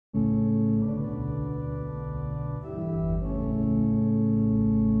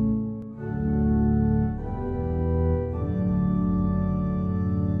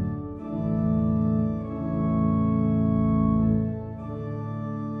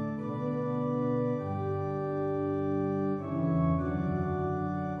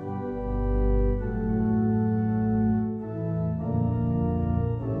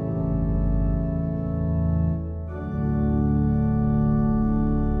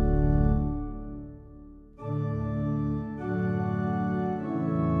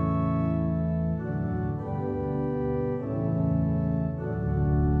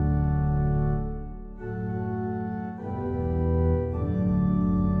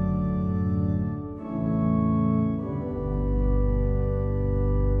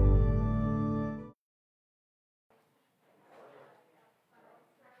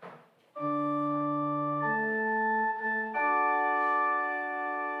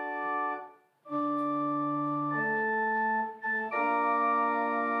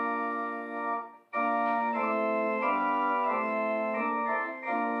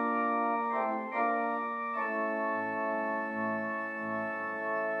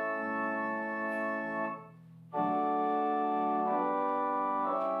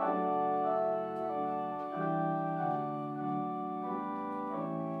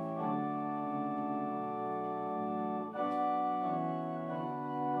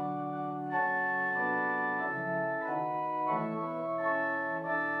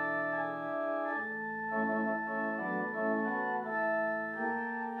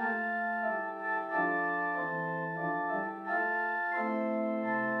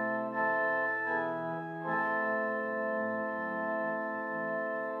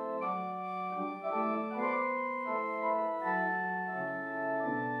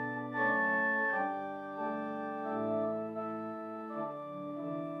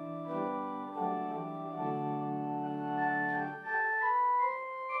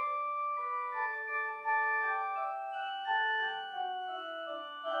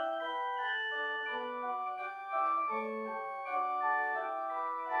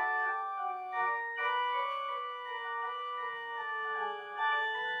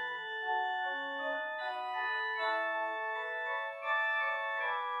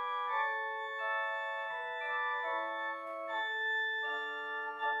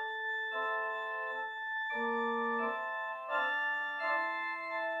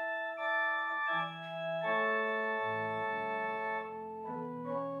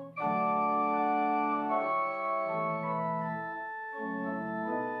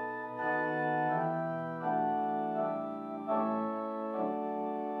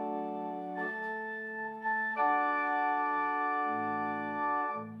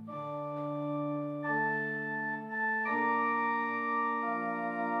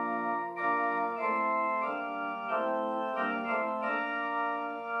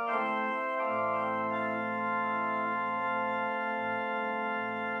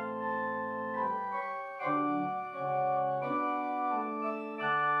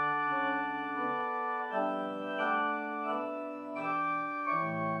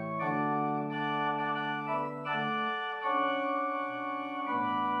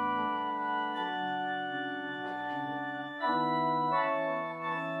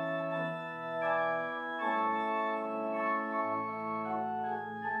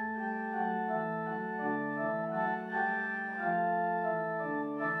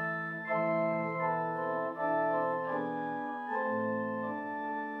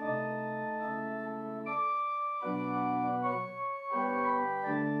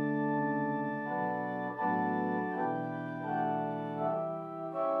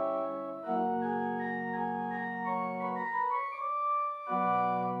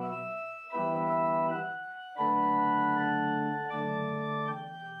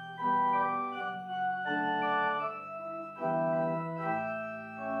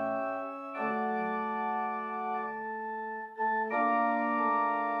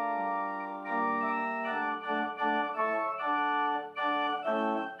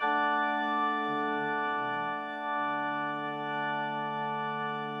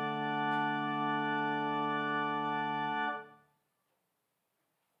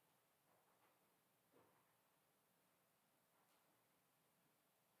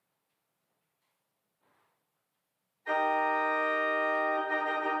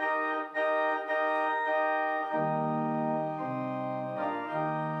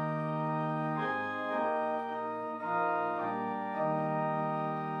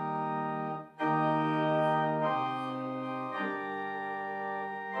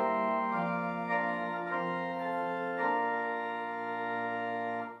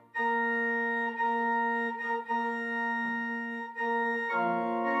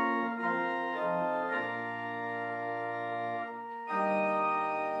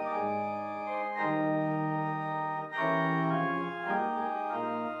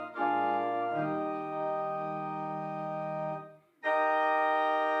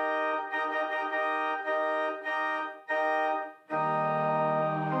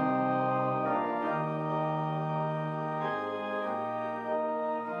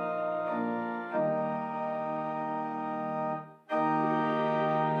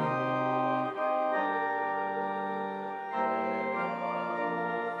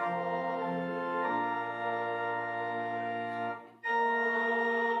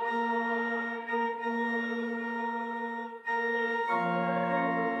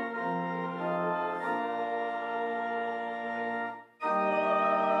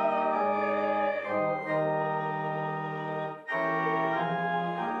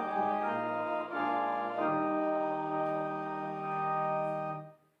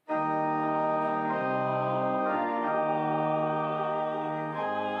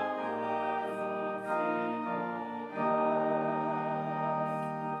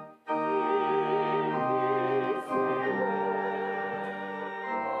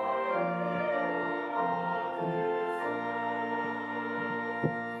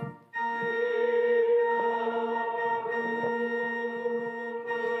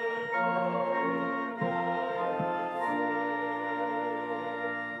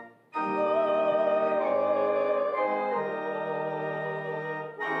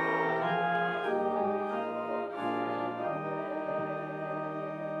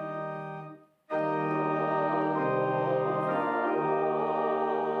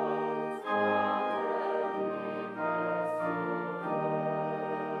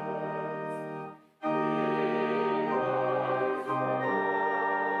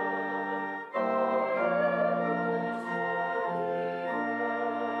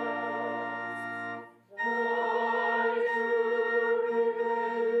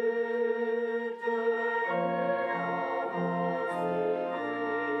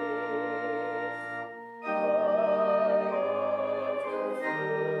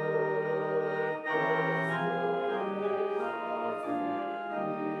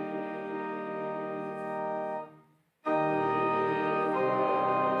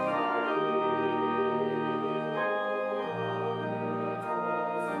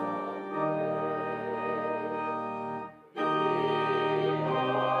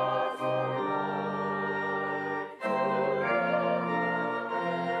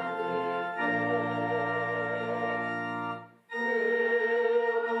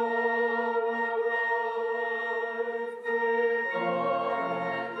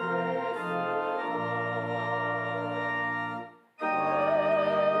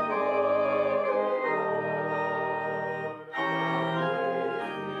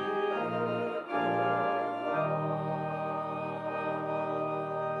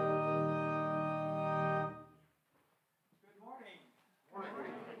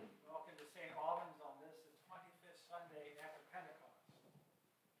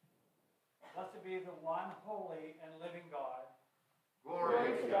be the one holy and living God.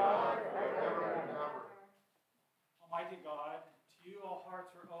 Glory to God forever and ever. Almighty God, to you all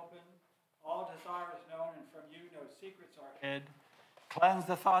hearts are open, all desires known, and from you no secrets are hid. Cleanse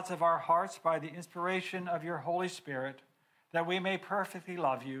the thoughts of our hearts by the inspiration of your Holy Spirit, that we may perfectly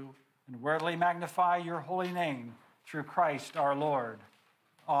love you and worthily magnify your holy name through Christ our Lord.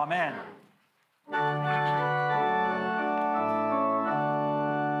 Amen.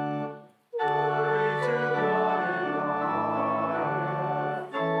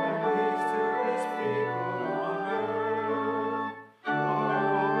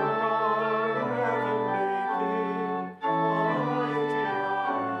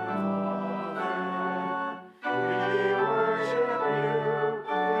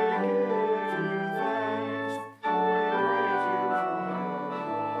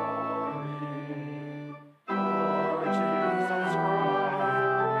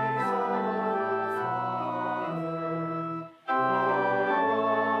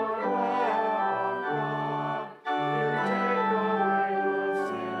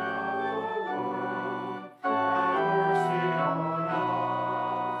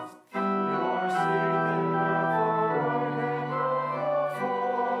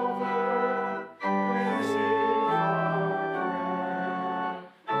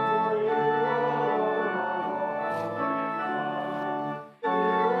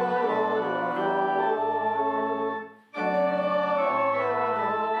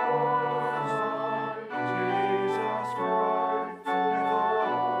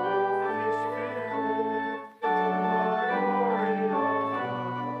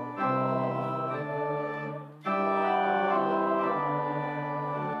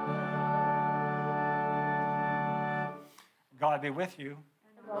 God be with you.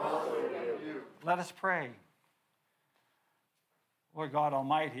 And also with you. Let us pray. Lord God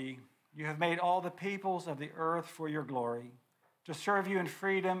Almighty, you have made all the peoples of the earth for your glory, to serve you in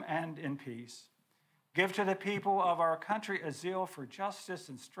freedom and in peace. Give to the people of our country a zeal for justice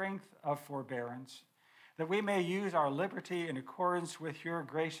and strength of forbearance, that we may use our liberty in accordance with your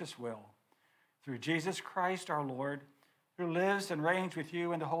gracious will. Through Jesus Christ our Lord, who lives and reigns with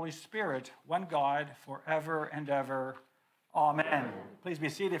you in the Holy Spirit, one God, forever and ever. Amen. Please be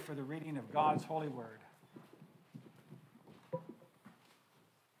seated for the reading of God's holy word.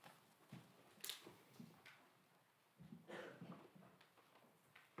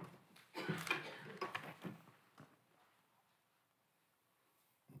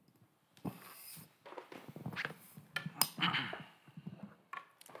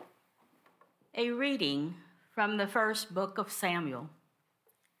 A reading from the first book of Samuel.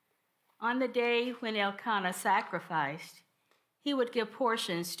 On the day when Elkanah sacrificed, he would give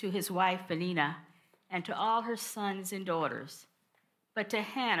portions to his wife Peninnah and to all her sons and daughters. But to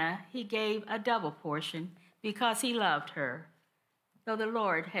Hannah he gave a double portion because he loved her, though the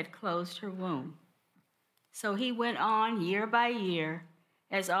Lord had closed her womb. So he went on year by year.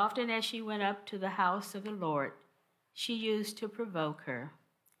 As often as she went up to the house of the Lord, she used to provoke her.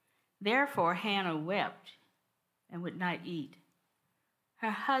 Therefore Hannah wept and would not eat.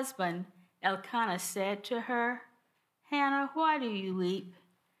 Her husband Elkanah said to her, "Hannah, why do you weep?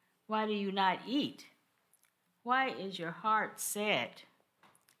 Why do you not eat? Why is your heart sad?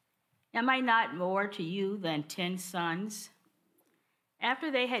 Am I not more to you than 10 sons?"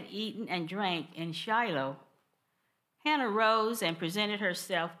 After they had eaten and drank in Shiloh, Hannah rose and presented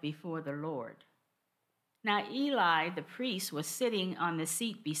herself before the Lord. Now Eli the priest was sitting on the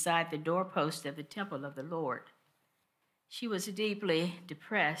seat beside the doorpost of the temple of the Lord. She was deeply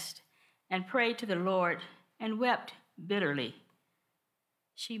depressed and prayed to the Lord and wept bitterly.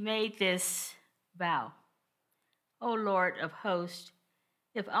 She made this vow: "O Lord of hosts,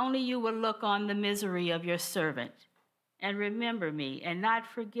 if only you will look on the misery of your servant and remember me and not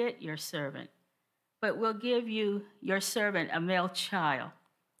forget your servant, but will give you, your servant, a male child,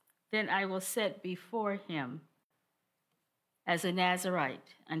 then I will set before him as a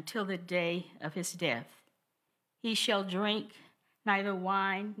Nazirite until the day of his death. He shall drink neither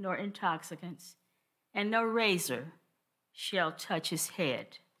wine nor intoxicants, and no razor shall touch his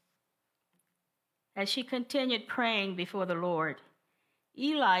head." As she continued praying before the Lord,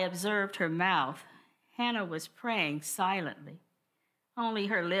 Eli observed her mouth. Hannah was praying silently. Only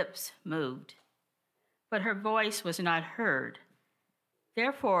her lips moved, but her voice was not heard.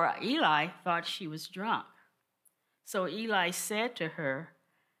 Therefore Eli thought she was drunk. So Eli said to her,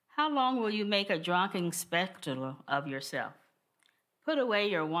 "How long will you make a drunken spectacle of yourself? Put away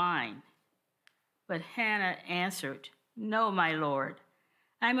your wine." But Hannah answered, "No, my Lord,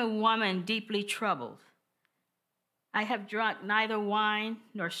 I'm a woman deeply troubled. I have drunk neither wine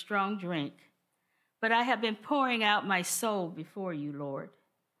nor strong drink, But I have been pouring out my soul before you, Lord.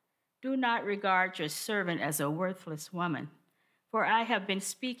 Do not regard your servant as a worthless woman, for I have been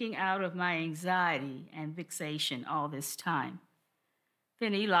speaking out of my anxiety and vexation all this time."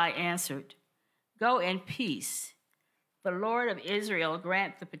 Then Eli answered, "Go in peace. The Lord of Israel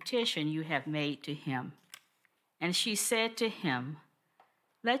grant the petition you have made to him." And she said to him,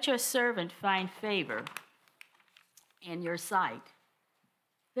 "Let your servant find favor in your sight."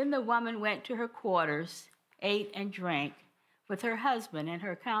 Then the woman went to her quarters, ate and drank with her husband, and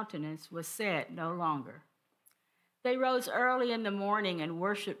her countenance was sad no longer. They rose early in the morning and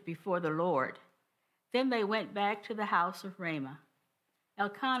worshiped before the Lord. Then they went back to the house of Ramah.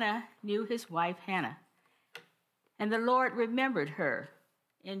 Elkanah knew his wife Hannah, and the Lord remembered her.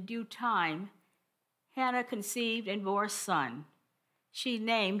 In due time, Hannah conceived and bore a son. She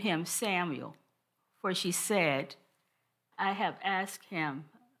named him Samuel, for she said, "I have asked him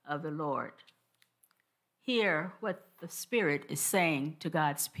of the Lord." Hear what the Spirit is saying to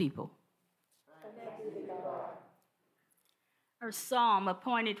God's people. Our psalm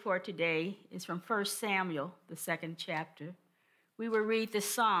appointed for today is from 1 Samuel, the 2nd chapter. We will read the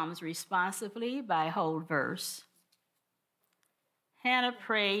psalms responsively by whole verse. Hannah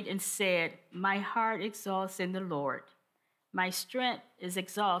prayed and said, "My heart exalts in the Lord. My strength is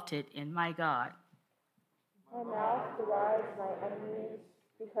exalted in my God." My mouth derides my enemies,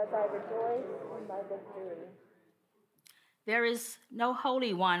 because I rejoice in my victory. There is no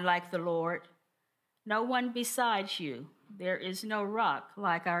holy one like the Lord, no one besides you. There is no rock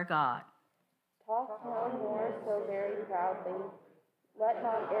like our God. Talk no more so very proudly. Let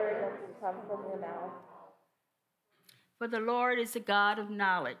not arrogance come from your mouth. For the Lord is a God of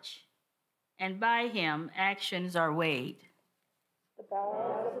knowledge, and by him actions are weighed. The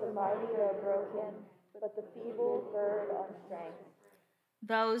bows of the mighty are broken, but the feeble gird on strength.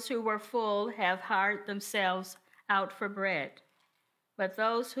 Those who were full have hired themselves out for bread, but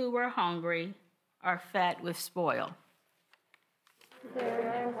those who were hungry are fat with spoil.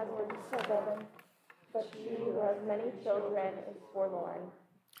 There has been 7, but she who has many children is forlorn.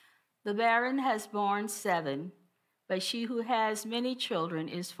 The barren has borne 7, but she who has many children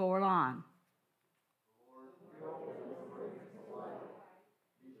is forlorn.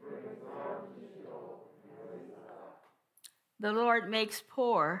 The Lord makes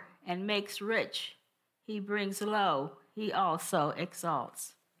poor and makes rich. He brings low, he also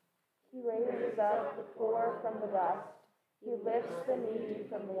exalts. He raises up the poor from the dust. He lifts the needy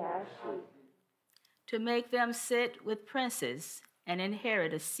from the ash heap. To make them sit with princes and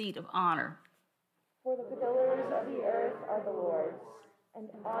inherit a seat of honor. For the pillars of the earth are the Lord's, and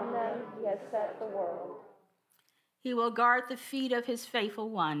on them he has set the world. He will guard the feet of his faithful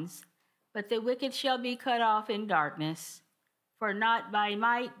ones, but the wicked shall be cut off in darkness, for not by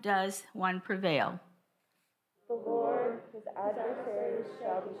might does one prevail. The Lord, his adversaries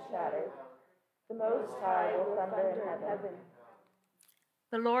shall be shattered. The Most High will thunder in heaven.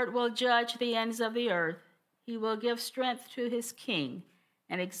 The Lord will judge the ends of the earth. He will give strength to his king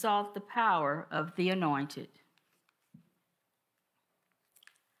and exalt the power of the anointed.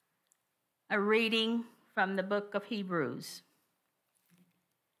 A reading from the book of Hebrews.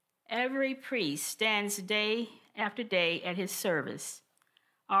 Every priest stands day after day at his service,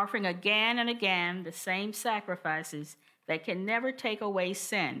 offering again and again the same sacrifices that can never take away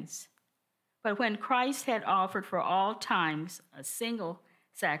sins. But when Christ had offered for all times a single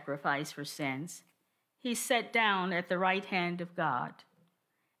sacrifice for sins, he sat down at the right hand of God,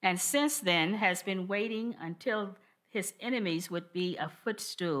 and since then has been waiting until his enemies would be a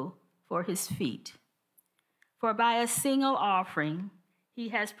footstool for his feet. For by a single offering he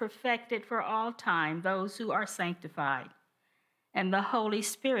has perfected for all time those who are sanctified. And the Holy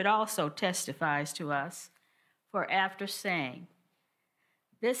Spirit also testifies to us, for after saying,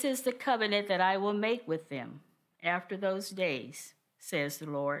 "This is the covenant that I will make with them after those days," says the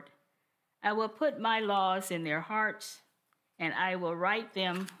Lord. "I will put my laws in their hearts, and I will write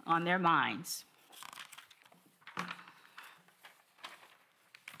them on their minds."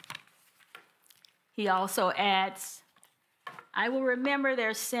 He also adds, "I will remember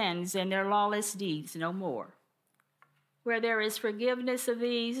their sins and their lawless deeds no more. Where there is forgiveness of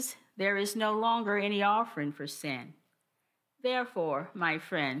these, there is no longer any offering for sin. Therefore, my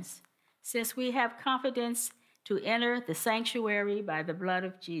friends, since we have confidence to enter the sanctuary by the blood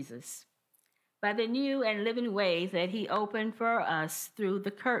of Jesus, by the new and living way that he opened for us through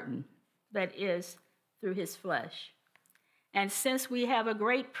the curtain, that is, through his flesh. And since we have a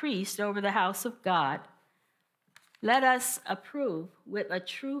great priest over the house of God, let us approve with a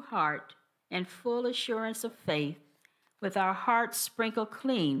true heart and full assurance of faith, with our hearts sprinkled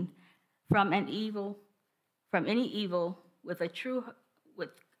clean from any evil with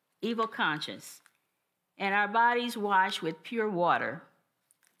evil conscience, and our bodies washed with pure water.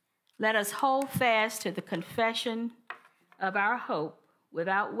 Let us hold fast to the confession of our hope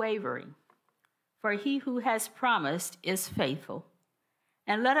without wavering, for he who has promised is faithful.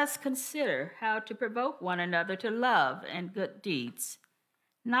 And let us consider how to provoke one another to love and good deeds,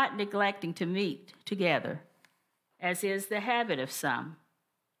 not neglecting to meet together, as is the habit of some,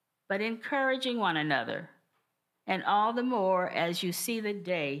 but encouraging one another, and all the more as you see the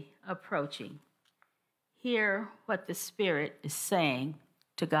day approaching. Hear what the Spirit is saying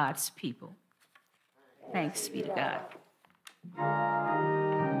to God's people. Thanks be to God.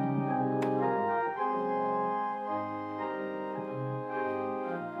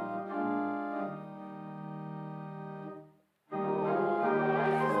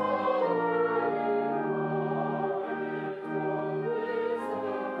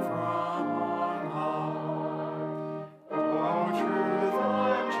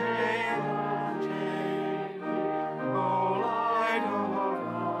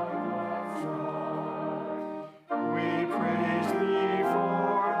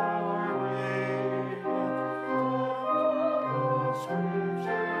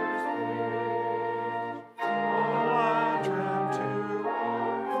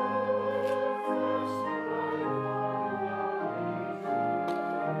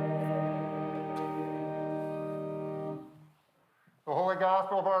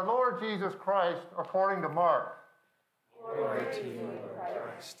 Gospel of our Lord Jesus Christ according to Mark. Glory to you,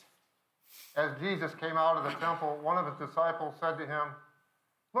 Christ. As Jesus came out of the temple, one of his disciples said to him,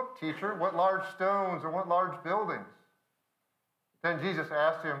 "Look, teacher, what large stones and what large buildings." Then Jesus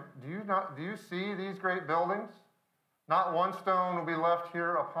asked him, Do you see these great buildings? Not one stone will be left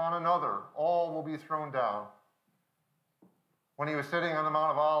here upon another. All will be thrown down. When he was sitting on the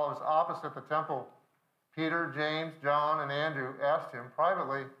Mount of Olives opposite the temple, Peter, James, John, and Andrew asked him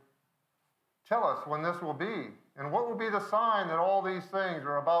privately, "Tell us when this will be, and what will be the sign that all these things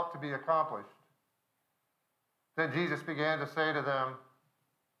are about to be accomplished?" Then Jesus began to say to them,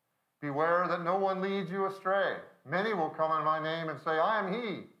 "Beware that no one leads you astray. Many will come in my name and say, 'I am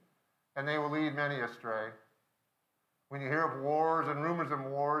he,' and they will lead many astray. When you hear of wars and rumors of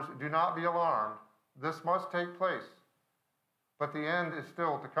wars, do not be alarmed. This must take place. But the end is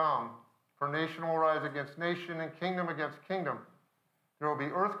still to come. For nation will rise against nation and kingdom against kingdom. There will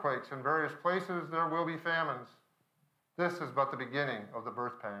be earthquakes in various places. There will be famines. This is but the beginning of the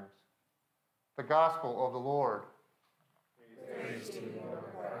birth pangs." The Gospel of the Lord. Praise to you,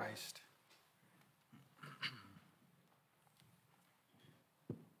 Lord Christ.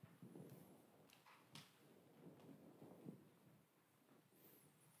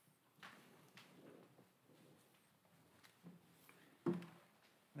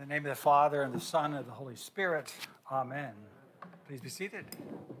 In the name of the Father, and the Son, and the Holy Spirit, amen. Please be seated.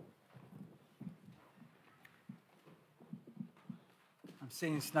 I'm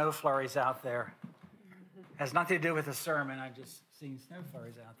seeing snow flurries out there. Has nothing to do with the sermon. I'm just seeing snow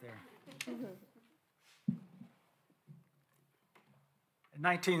flurries out there. In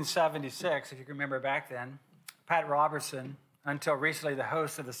 1976, if you can remember back then, Pat Robertson, until recently the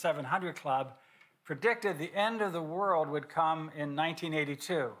host of the 700 Club, predicted the end of the world would come in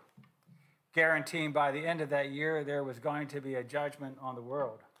 1982, guaranteeing by the end of that year there was going to be a judgment on the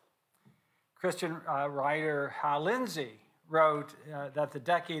world. Christian writer Hal Lindsey wrote that the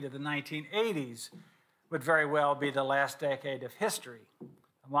decade of the 1980s would very well be the last decade of history.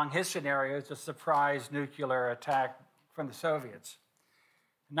 Among his scenarios, a surprise nuclear attack from the Soviets.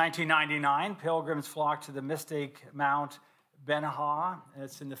 In 1999, pilgrims flocked to the mystic Mount Benaha,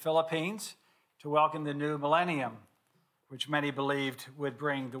 it's in the Philippines, to welcome the new millennium, which many believed would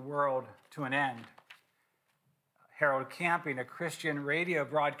bring the world to an end. Harold Camping, a Christian radio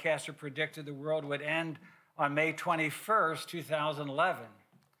broadcaster, predicted the world would end on May 21st, 2011.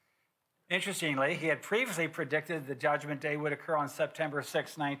 Interestingly, he had previously predicted the judgment day would occur on September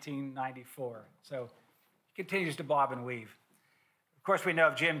 6, 1994. So he continues to bob and weave. Of course, we know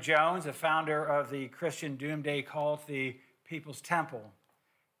of Jim Jones, the founder of the Christian doomsday cult, the People's Temple,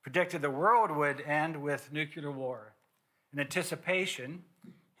 predicted the world would end with nuclear war. In anticipation,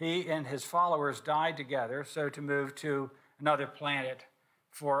 he and his followers died together so to move to another planet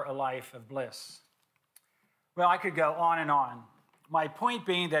for a life of bliss. Well, I could go on and on. My point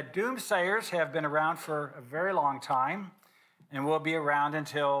being that doomsayers have been around for a very long time and will be around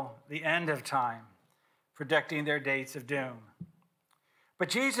until the end of time, predicting their dates of doom. But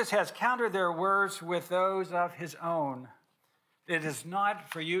Jesus has countered their words with those of his own. It is not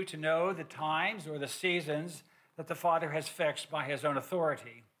for you to know the times or the seasons that the Father has fixed by his own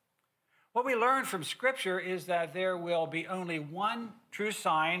authority. What we learn from Scripture is that there will be only one true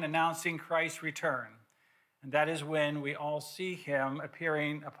sign announcing Christ's return, and that is when we all see him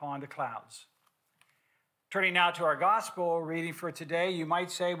appearing upon the clouds. Turning now to our gospel reading for today, you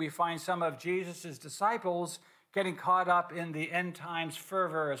might say we find some of Jesus' disciples getting caught up in the end times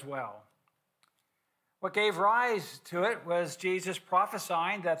fervor as well. What gave rise to it was Jesus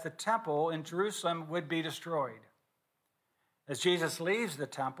prophesying that the temple in Jerusalem would be destroyed. As Jesus leaves the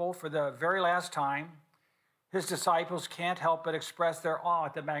temple for the very last time, his disciples can't help but express their awe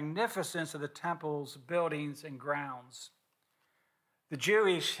at the magnificence of the temple's buildings and grounds. The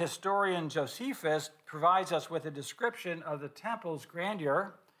Jewish historian Josephus provides us with a description of the temple's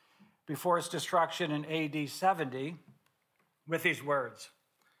grandeur before its destruction in AD 70 with these words.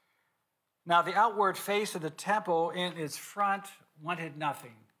 Now the outward face of the temple in its front wanted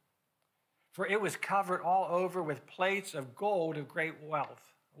nothing, for it was covered all over with plates of gold of great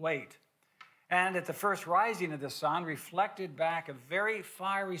weight, and at the first rising of the sun reflected back a very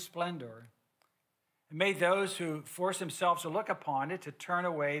fiery splendor, and made those who forced themselves to look upon it to turn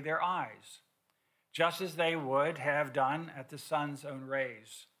away their eyes, just as they would have done at the sun's own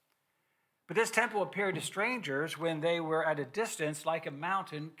rays. But this temple appeared to strangers when they were at a distance like a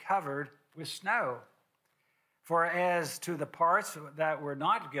mountain covered with snow. For as to the parts that were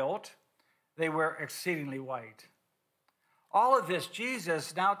not gilt, they were exceedingly white. All of this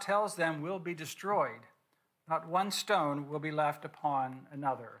Jesus now tells them will be destroyed. Not one stone will be left upon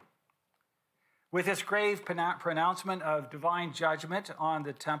another. With this grave pronouncement of divine judgment on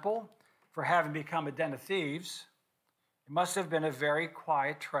the temple for having become a den of thieves, it must have been a very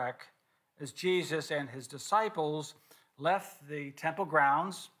quiet trek as Jesus and his disciples left the temple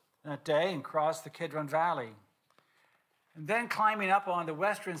grounds that day and crossed the Kidron Valley. And then climbing up on the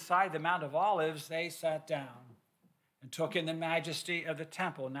western side of the Mount of Olives, they sat down and took in the majesty of the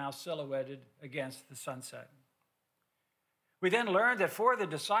temple now silhouetted against the sunset. We then learned that for the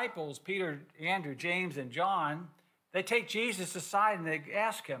disciples, Peter, Andrew, James, and John, they take Jesus aside and they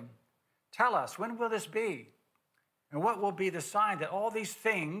ask him, "Tell us, when will this be? And what will be the sign that all these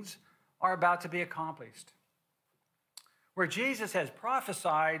things are about to be accomplished?" Where Jesus has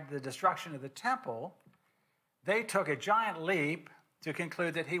prophesied the destruction of the temple, they took a giant leap to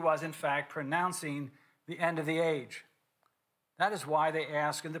conclude that he was, in fact, pronouncing the end of the age. That is why they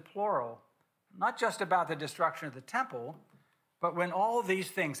ask in the plural, not just about the destruction of the temple, but when all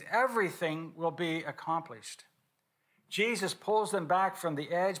these things, everything will be accomplished. Jesus pulls them back from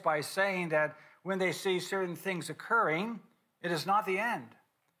the edge by saying that when they see certain things occurring, it is not the end,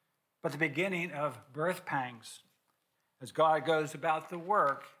 but the beginning of birth pangs, as God goes about the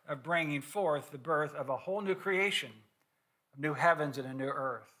work of bringing forth the birth of a whole new creation, of new heavens and a new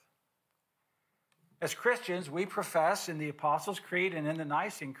earth. As Christians, we profess in the Apostles' Creed and in the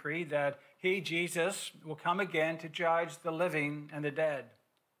Nicene Creed that he, Jesus, will come again to judge the living and the dead.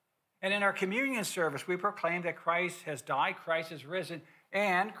 And in our communion service, we proclaim that Christ has died, Christ has risen,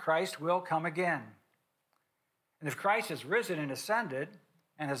 and Christ will come again. And if Christ has risen and ascended,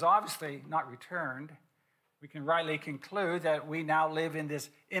 and has obviously not returned, we can rightly conclude that we now live in this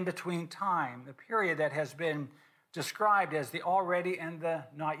in-between time, the period that has been described as the already and the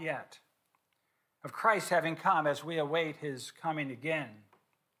not yet, of Christ having come as we await his coming again.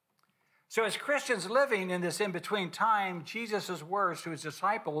 So as Christians living in this in-between time, Jesus' words to his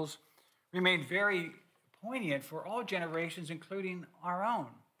disciples remain very poignant for all generations, including our own,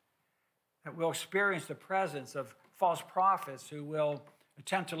 that will experience the presence of false prophets who will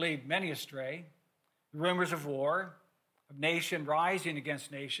attempt to lead many astray, rumors of war, of nation rising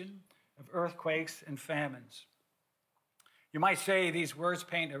against nation, of earthquakes and famines. You might say these words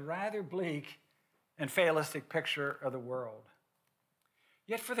paint a rather bleak and fatalistic picture of the world.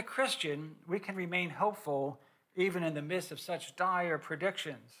 Yet for the Christian, we can remain hopeful even in the midst of such dire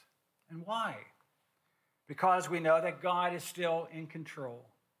predictions. And why? Because we know that God is still in control,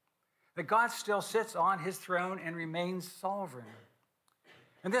 that God still sits on his throne and remains sovereign.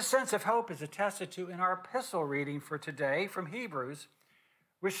 And this sense of hope is attested to in our epistle reading for today from Hebrews,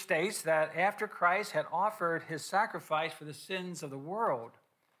 which states that after Christ had offered his sacrifice for the sins of the world,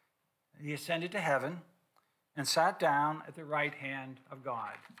 he ascended to heaven and sat down at the right hand of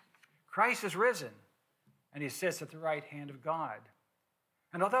God. Christ is risen, and he sits at the right hand of God.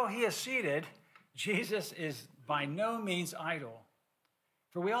 And although he is seated, Jesus is by no means idle.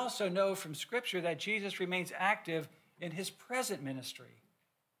 For we also know from Scripture that Jesus remains active in his present ministry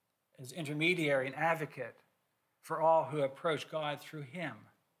as intermediary and advocate for all who approach God through him,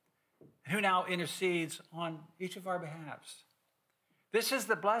 and who now intercedes on each of our behalves. This is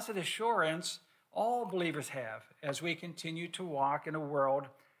the blessed assurance all believers have as we continue to walk in a world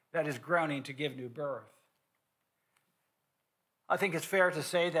that is groaning to give new birth. I think it's fair to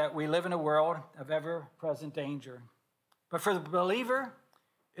say that we live in a world of ever-present danger. But for the believer,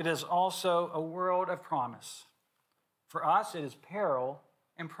 it is also a world of promise. For us, it is peril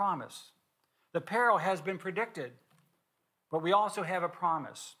and promise. The peril has been predicted, but we also have a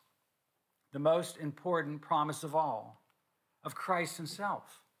promise, the most important promise of all, of Christ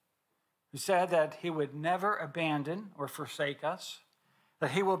himself, who said that he would never abandon or forsake us,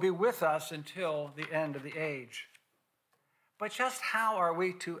 that he will be with us until the end of the age. But just how are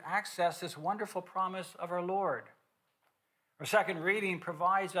we to access this wonderful promise of our Lord? Our second reading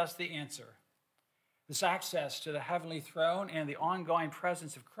provides us the answer. This access to the heavenly throne and the ongoing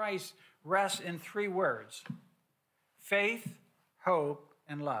presence of Christ rests in three words: faith, hope,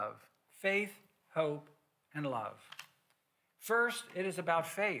 and love. Faith, hope, and love. First, it is about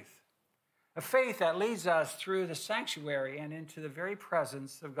faith, a faith that leads us through the sanctuary and into the very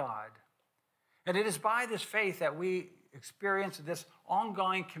presence of God. And it is by this faith that we experience this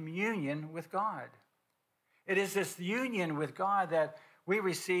ongoing communion with God. It is this union with God that we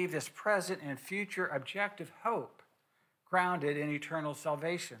receive this present and future objective hope grounded in eternal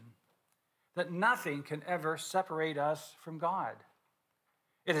salvation, that nothing can ever separate us from God.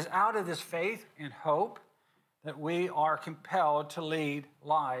 It is out of this faith and hope that we are compelled to lead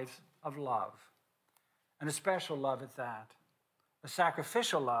lives of love, and a special love at that, a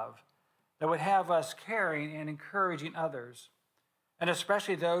sacrificial love that would have us caring and encouraging others, and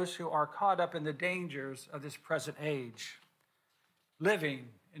especially those who are caught up in the dangers of this present age, living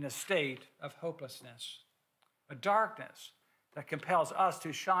in a state of hopelessness, a darkness that compels us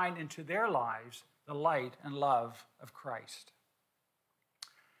to shine into their lives the light and love of Christ.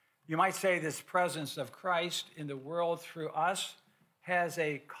 You might say this presence of Christ in the world through us has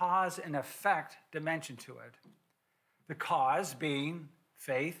a cause and effect dimension to it. The cause being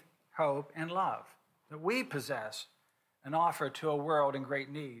faith, hope, and love that we possess and offer to a world in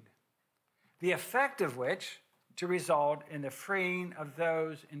great need. The effect of which to result in the freeing of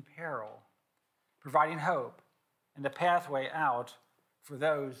those in peril, providing hope and the pathway out for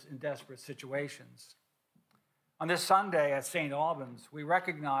those in desperate situations. On this Sunday at St. Albans, we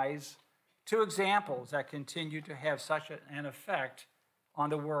recognize two examples that continue to have such an effect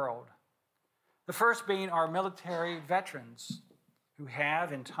on the world. The first being our military veterans, who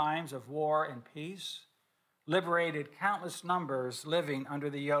have, in times of war and peace, liberated countless numbers living under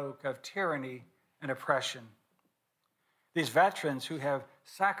the yoke of tyranny and oppression. These veterans who have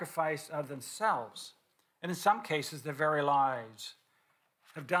sacrificed of themselves, and in some cases their very lives,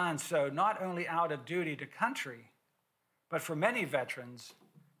 have done so not only out of duty to country, but for many veterans,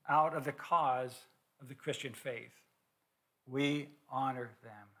 out of the cause of the Christian faith. We honor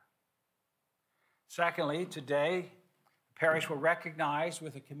them. Secondly, today, the parish will recognize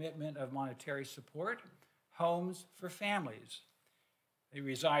with a commitment of monetary support Homes for Families. They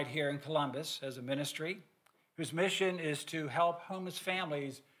reside here in Columbus as a ministry whose mission is to help homeless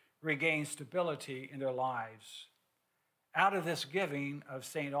families regain stability in their lives. Out of this giving of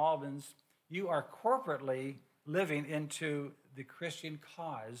St. Albans, you are corporately living into the Christian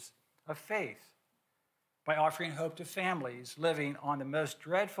cause of faith by offering hope to families living on the most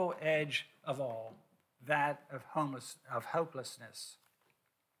dreadful edge of all, that of hopelessness.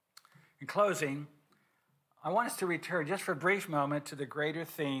 In closing, I want us to return just for a brief moment to the greater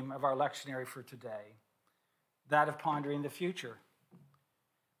theme of our lectionary for today, that of pondering the future.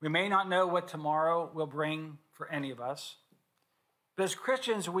 We may not know what tomorrow will bring for any of us, but as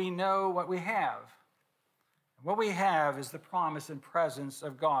Christians, we know what we have. What we have is the promise and presence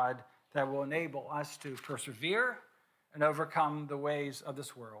of God that will enable us to persevere and overcome the ways of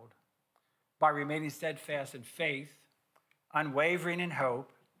this world by remaining steadfast in faith, unwavering in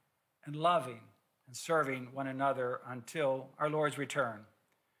hope, and loving and serving one another until our Lord's return,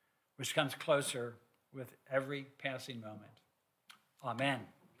 which comes closer with every passing moment. Amen.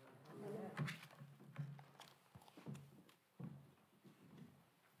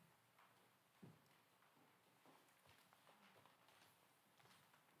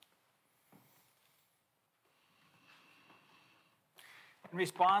 In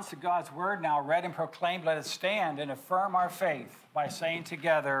response to God's word now read and proclaimed, let us stand and affirm our faith by saying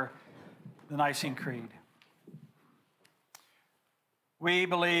together the Nicene Creed. We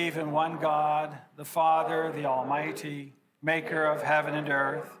believe in one God, the Father, the Almighty, maker of heaven and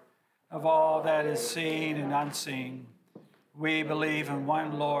earth, of all that is seen and unseen. We believe in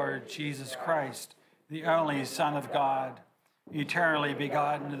one Lord, Jesus Christ, the only Son of God, eternally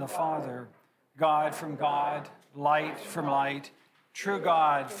begotten of the Father, God from God, light from light, true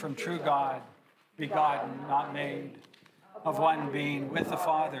God from true God, begotten, not made, of one being with the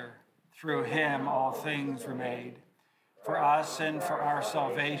Father. Through him all things were made. For us and for our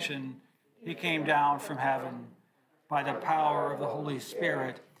salvation, he came down from heaven. By the power of the Holy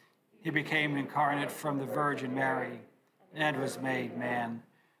Spirit, he became incarnate from the Virgin Mary and was made man.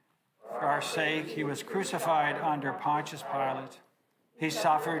 For our sake, he was crucified under Pontius Pilate. He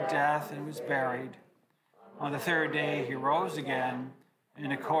suffered death and was buried. On the third day, he rose again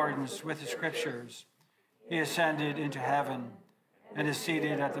in accordance with the Scriptures. He ascended into heaven and is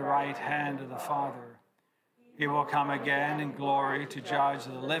seated at the right hand of the Father. He will come again in glory to judge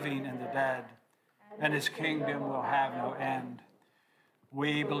the living and the dead, and his kingdom will have no end.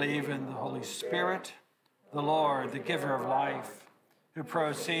 We believe in the Holy Spirit, the Lord, the giver of life, who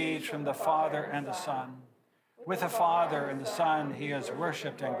proceeds from the Father and the Son. With the Father and the Son he is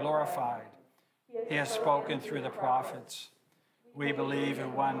worshipped and glorified. He has spoken through the prophets. We believe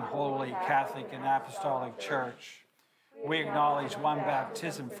in one holy, Catholic, and Apostolic Church. We acknowledge one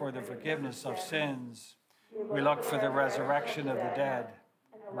baptism for the forgiveness of sins. We look for the resurrection of the dead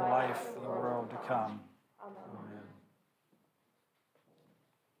and the life of the world to come. Amen.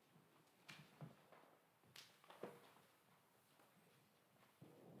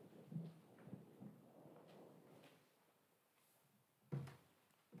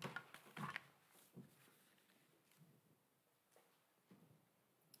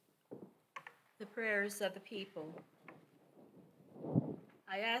 The prayers of the people.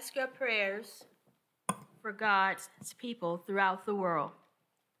 I ask your prayers for God's people throughout the world,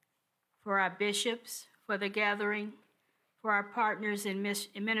 for our bishops, for the gathering, for our partners in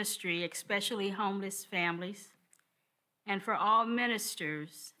ministry, especially homeless families, and for all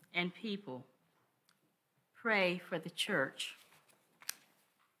ministers and people. Pray for the church.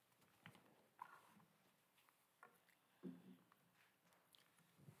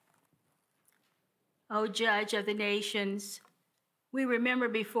 O Judge of the nations, we remember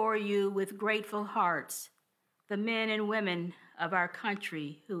before you with grateful hearts the men and women of our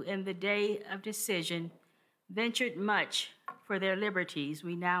country who in the day of decision ventured much for their liberties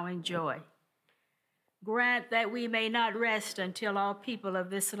we now enjoy. Grant that we may not rest until all people of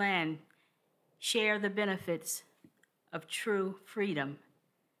this land share the benefits of true freedom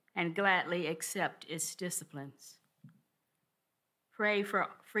and gladly accept its disciplines. Pray for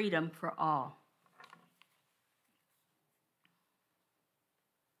freedom for all.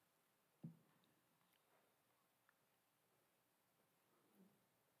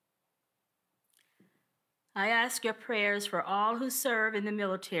 I ask your prayers for all who serve in the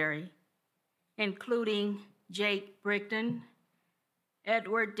military, including Jake Brigden,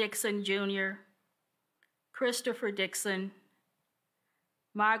 Edward Dixon Jr., Christopher Dixon,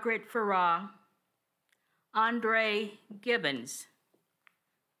 Margaret Farrar, Andre Gibbons,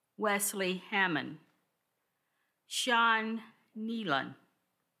 Wesley Hammond, Sean Nealon,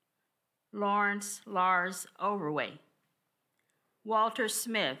 Lawrence Lars Overway, Walter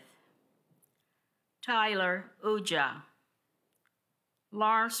Smith, Tyler Uja,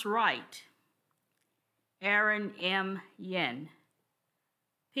 Lawrence Rite, Aaron M. Yen,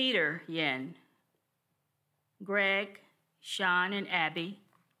 Peter Yen, Greg, Sean, and Abby,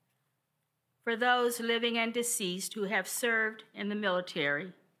 for those living and deceased who have served in the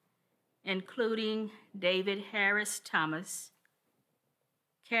military, including David Harris Thomas,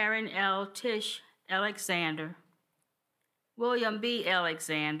 Karen L. Tish Alexander, William B.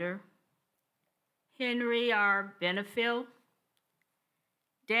 Alexander, Henry R. Benefield,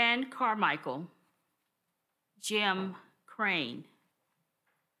 Dan Carmichael, Jim Crane,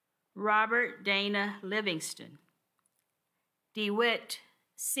 Robert Dana Livingston, DeWitt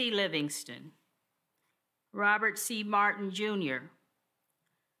C. Livingston, Robert C. Martin Jr.,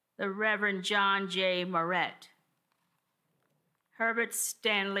 the Reverend John J. Moret, Herbert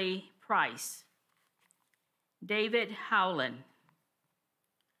Stanley Price, David Howland,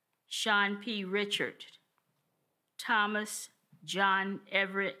 Sean P. Richard, Thomas John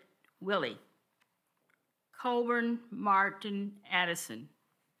Everett Willie, Colburn Martin Addison,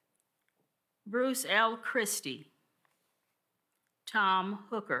 Bruce L. Christie, Tom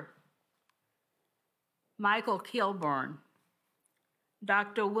Hooker, Michael Kilburn,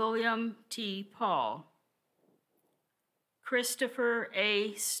 Dr. William T. Paul, Christopher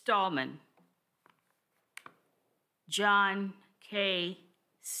A. Stallman, John K.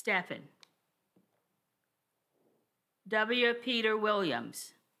 Steffen, W. Peter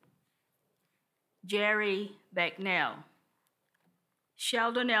Williams, Jerry Becknell,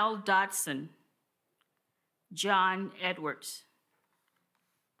 Sheldon L. Dotson, John Edwards,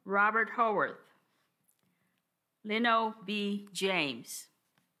 Robert Haworth, Leno B. James,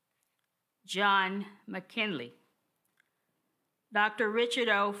 John McKinley, Dr. Richard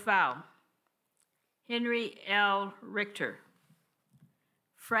O. Fow, Henry L. Richter,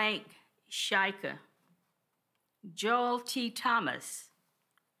 Frank Scheike, Joel T. Thomas,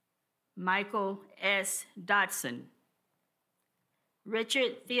 Michael S. Dotson,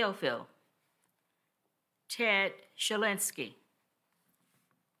 Richard Theophil, Ted Shalinsky,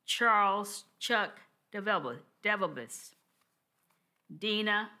 Charles Chuck Develbus,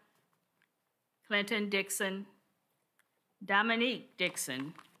 Dina Clinton Dixon, Dominique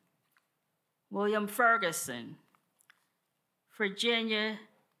Dixon, William Ferguson, Virginia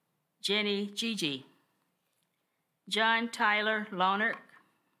Jenny Gigi, John Tyler Lohnert,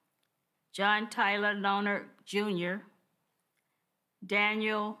 John Tyler Lohnert Jr.,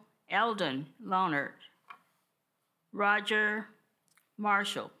 Daniel Eldon Lohnert, Roger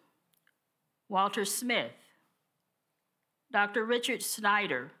Marshall, Walter Smith, Dr. Richard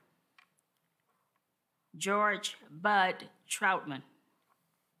Snyder, George Bud Troutman,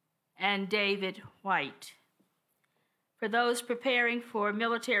 and David White. For those preparing for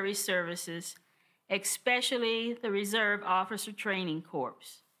military services, especially the Reserve Officer Training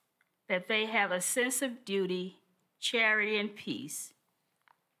Corps, that they have a sense of duty, charity, and peace.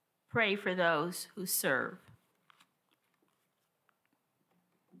 Pray for those who serve.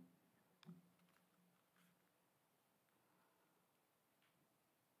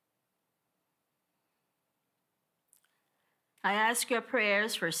 I ask your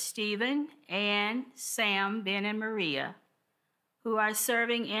prayers for Stephen, Ann, Sam, Ben, and Maria, who are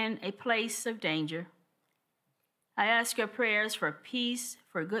serving in a place of danger. I ask your prayers for peace,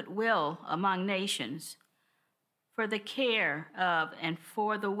 for goodwill among nations, for the care of and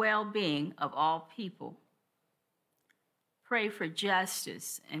for the well-being of all people. Pray for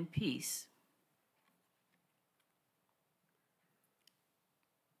justice and peace.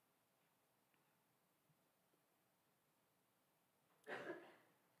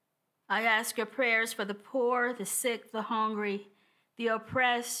 I ask your prayers for the poor, the sick, the hungry, the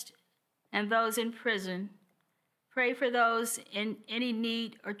oppressed, and those in prison. Pray for those in any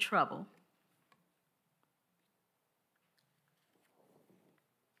need or trouble.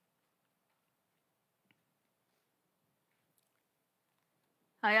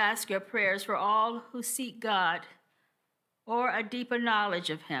 I ask your prayers for all who seek God or a deeper knowledge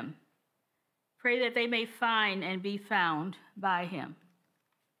of him. Pray that they may find and be found by him.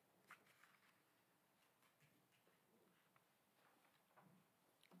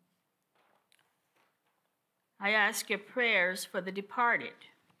 I ask your prayers for the departed.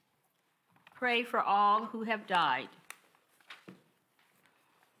 Pray for all who have died.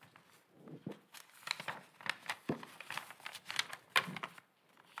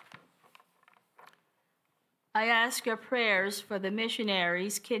 I ask your prayers for the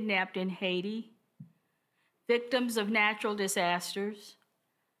missionaries kidnapped in Haiti, victims of natural disasters,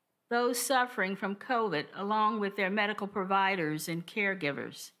 those suffering from COVID along with their medical providers and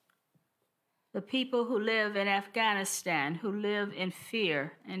caregivers, the people who live in Afghanistan who live in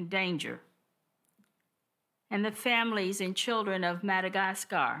fear and danger, and the families and children of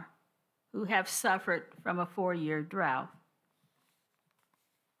Madagascar who have suffered from a 4-year drought.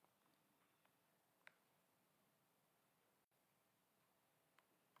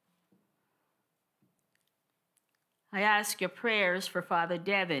 I ask your prayers for Father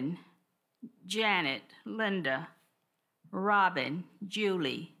Devin, Janet, Linda, Robin,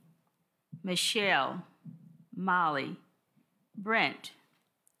 Julie, Michelle, Molly, Brent,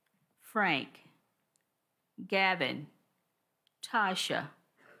 Frank, Gavin, Tasha,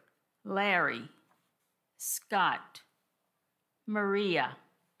 Larry, Scott, Maria,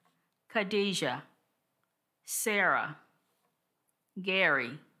 Khadijah, Sarah,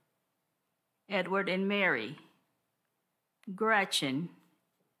 Gary, Edward and Mary, Gretchen,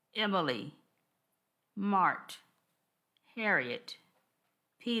 Emily, Mart, Harriet,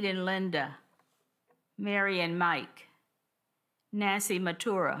 Pete and Linda, Mary and Mike, Nancy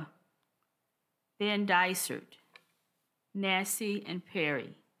Matura, Ben Dysert, Nancy and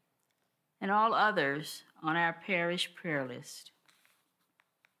Perry, and all others on our parish prayer list.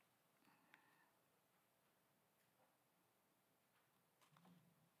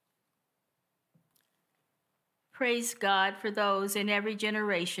 Praise God for those in every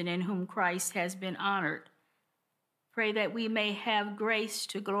generation in whom Christ has been honored. Pray that we may have grace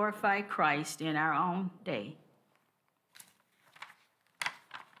to glorify Christ in our own day.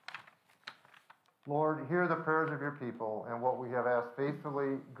 Lord, hear the prayers of your people, and what we have asked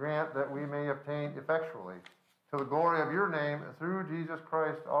faithfully, grant that we may obtain effectually, to the glory of your name, through Jesus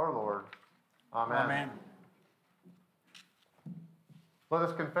Christ our Lord. Amen. Amen. Let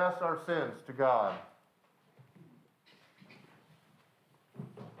us confess our sins to God.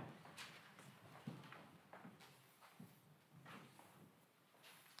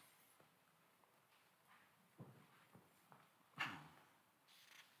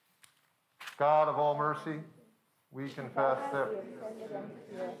 God of all mercy, we confess that we have sinned against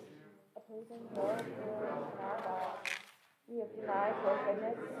you, opposing your rule and our God. We have denied your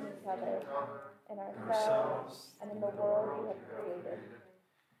goodness in each other, in ourselves, and in the world you have created.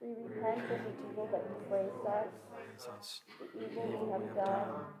 We repent of the evil that disgraced us, the evil we have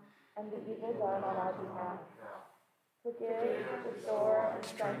done, and the evil done on our behalf. Forgive, restore, and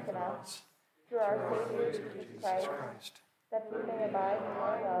strengthen us through our Savior Jesus Christ, that we may abide in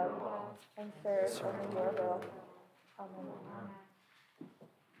your love and serve only your will. Amen.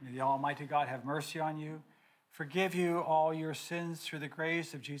 May the Almighty God have mercy on you, forgive you all your sins through the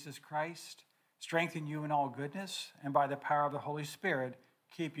grace of Jesus Christ, strengthen you in all goodness, and by the power of the Holy Spirit,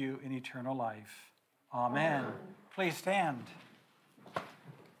 keep you in eternal life. Amen. Please stand. And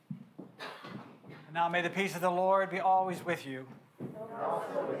now may the peace of the Lord be always with you.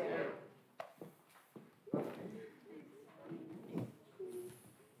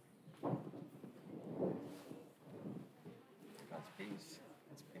 God's peace.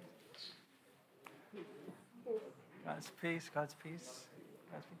 God's peace. God's peace. God's peace.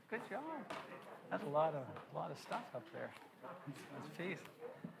 God's peace. Good job. That's a lot of stuff up there. God's peace.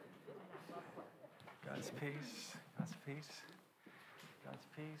 God's peace. God's peace. God's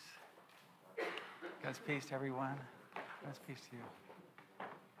peace. God's peace to everyone. God's peace to you.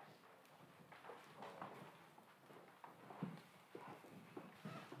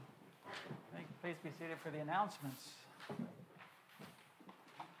 Please be seated for the announcements.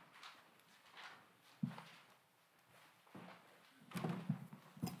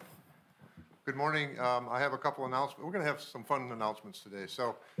 Good morning. I have a couple announcements. We're going to have some fun announcements today.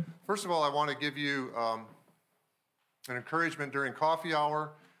 So first of all, I want to give you an encouragement during coffee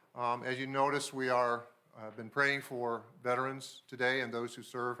hour. As you notice, we have been praying for veterans today and those who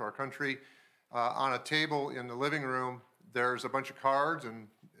serve our country. On a table in the living room, there's a bunch of cards, and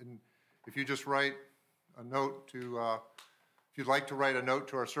if you just write a note to, if you'd like to write a note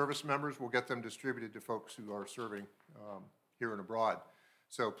to our service members, we'll get them distributed to folks who are serving here and abroad.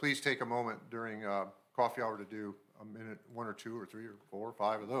 So please take a moment during coffee hour to do a minute, 1 or 2 or 3 or 4 or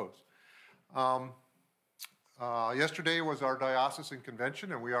 5 of those. Yesterday was our diocesan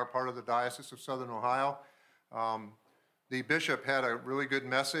convention, and we are part of the Diocese of Southern Ohio. The bishop had a really good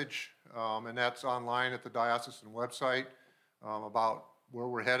message, and that's online at the diocesan website about where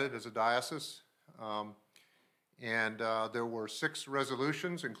we're headed as a diocese. There were 6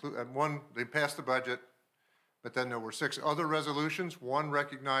 resolutions, and one, they passed the budget, but then there were 6 other resolutions. One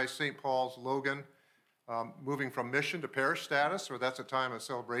recognized St. Paul's Logan moving from mission to parish status, or that's a time of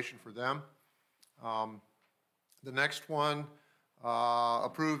celebration for them. The next one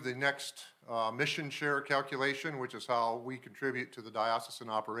approved the next mission share calculation, which is how we contribute to the diocesan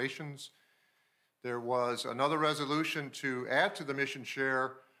operations. There was another resolution to add to the mission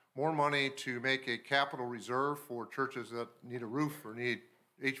share more money to make a capital reserve for churches that need a roof or need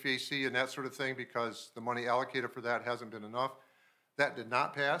HVAC and that sort of thing, because the money allocated for that hasn't been enough. That did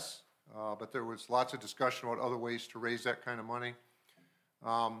not pass, but there was lots of discussion about other ways to raise that kind of money.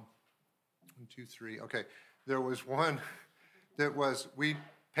 1, 2, 3, okay. There was one that was we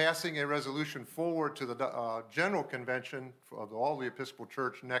passing a resolution forward to the General Convention of all the Episcopal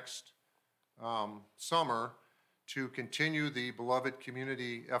Church next summer to continue the beloved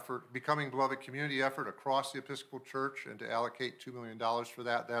community effort, becoming beloved community effort across the Episcopal Church, and to allocate $2 million for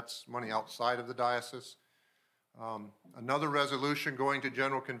that. That's money outside of the diocese. Another resolution going to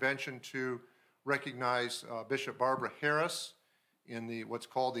General Convention to recognize Bishop Barbara Harris in the what's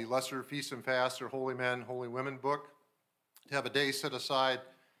called the Lesser Feasts and Fasts or Holy Men, Holy Women book, to have a day set aside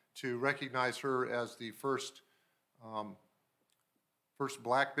to recognize her as the first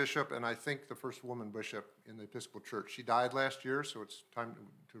black bishop, and I think the first woman bishop in the Episcopal Church. She died last year, so it's time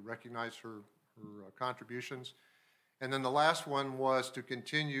to recognize her contributions. And then the last one was to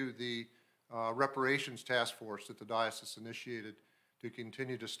continue the reparations task force that the diocese initiated, to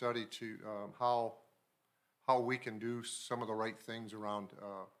continue to study to how we can do some of the right things around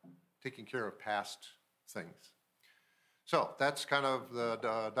taking care of past things. So that's kind of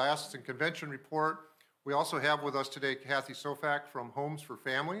the diocesan convention report. We also have with us today Kathy Sofak from Homes for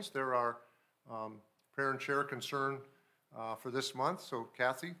Families. They're our prayer and share concern for this month. So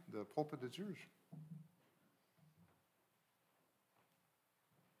Kathy, the pulpit is yours.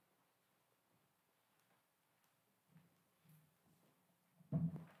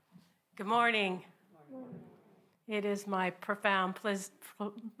 Good morning. It is my profound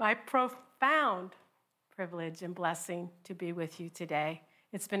privilege and blessing to be with you today.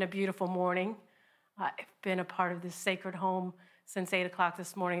 It's been a beautiful morning. I've been a part of this sacred home since 8 o'clock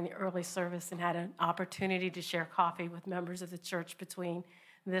this morning in the early service, and had an opportunity to share coffee with members of the church between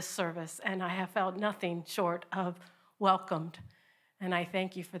this service, and I have felt nothing short of welcomed. And I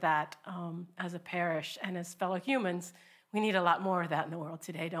thank you for that as a parish and as fellow humans. We need a lot more of that in the world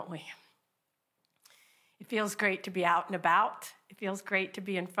today, don't we? It feels great to be out and about. It feels great to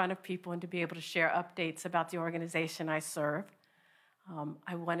be in front of people and to be able to share updates about the organization I serve.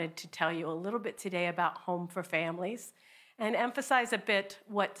 I wanted to tell you a little bit today about Home for Families and emphasize a bit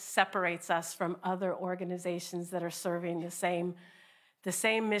what separates us from other organizations that are serving the same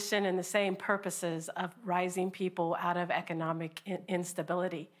mission and the same purposes of rising people out of economic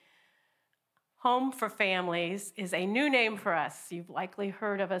instability. Home for Families is a new name for us. You've likely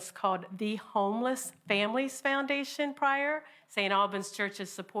heard of us called the Homeless Families Foundation prior. St. Albans Church has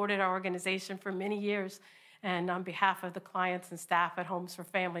supported our organization for many years. And on behalf of the clients and staff at Homes for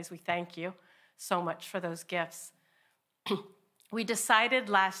Families, we thank you so much for those gifts. We decided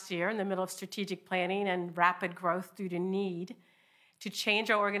last year in the middle of strategic planning and rapid growth due to need to change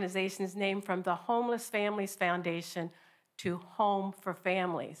our organization's name from the Homeless Families Foundation to Home for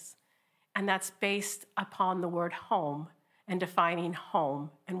Families. And that's based upon the word home and defining home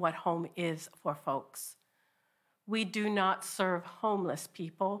and what home is for folks. We do not serve homeless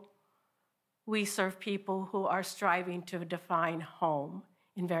people. We serve people who are striving to define home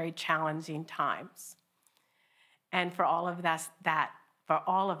in very challenging times. And for all of us, that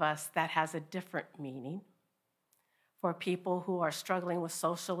has a different meaning. For people who are struggling with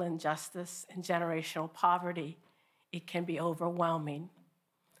social injustice and generational poverty, it can be overwhelming.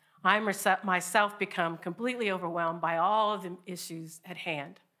 I myself become completely overwhelmed by all of the issues at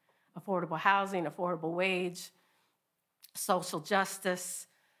hand: affordable housing, affordable wage, social justice.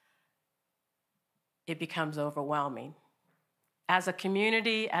 It becomes overwhelming. As a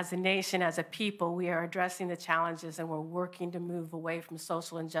community, as a nation, as a people, we are addressing the challenges and we're working to move away from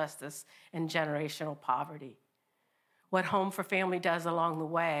social injustice and generational poverty. What Home for Family does along the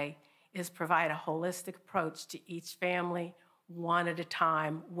way is provide a holistic approach to each family, one at a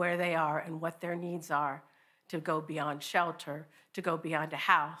time, where they are and what their needs are, to go beyond shelter, to go beyond a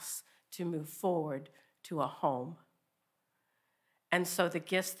house, to move forward to a home. And so the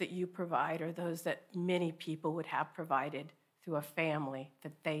gifts that you provide are those that many people would have provided through a family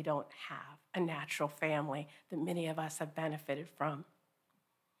that they don't have, a natural family that many of us have benefited from.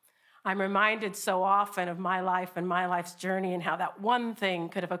 I'm reminded so often of my life and my life's journey and how that one thing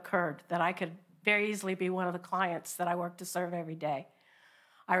could have occurred, that I could very easily be one of the clients that I work to serve every day.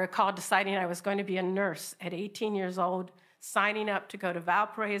 I recall deciding I was going to be a nurse at 18 years old, signing up to go to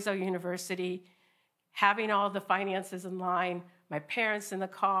Valparaiso University, having all the finances in line, my parents in the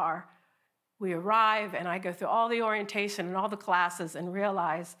car. We arrive and I go through all the orientation and all the classes and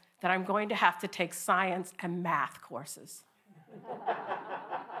realize that I'm going to have to take science and math courses.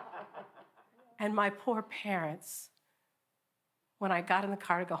 And my poor parents, when I got in the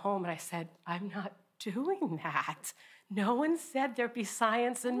car to go home, and I said, I'm not doing that. No one said there'd be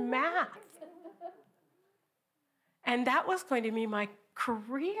science and math. And that was going to be my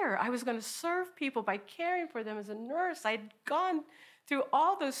career. I was going to serve people by caring for them as a nurse. I'd gone through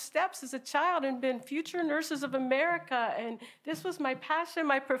all those steps as a child and been future nurses of America. And this was my passion,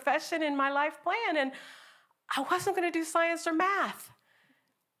 my profession, and my life plan. And I wasn't going to do science or math.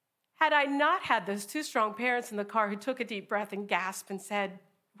 Had I not had those two strong parents in the car who took a deep breath and gasped and said,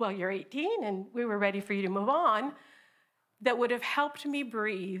 well, you're 18 and we were ready for you to move on, that would have helped me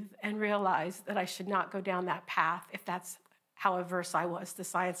breathe and realize that I should not go down that path if that's how averse I was to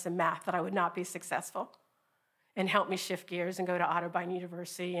science and math, that I would not be successful, and help me shift gears and go to Otterbein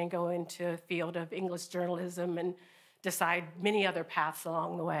University and go into a field of English journalism and decide many other paths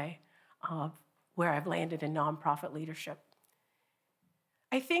along the way where I've landed in nonprofit leadership.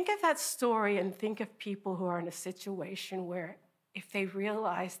 I think of that story and think of people who are in a situation where if they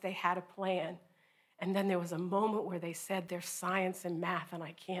realized they had a plan and then there was a moment where they said there's science and math and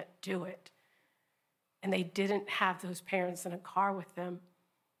I can't do it, and they didn't have those parents in a car with them,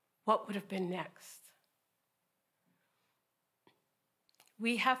 what would have been next?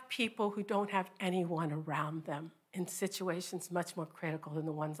 We have people who don't have anyone around them in situations much more critical than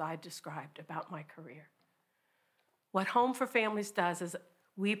the ones I described about my career. What Home for Families does is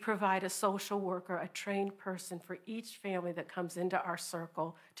we provide a social worker, a trained person for each family that comes into our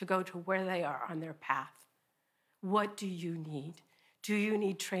circle to go to where they are on their path. What do you need? Do you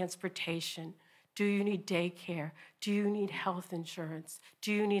need transportation? Do you need daycare? Do you need health insurance?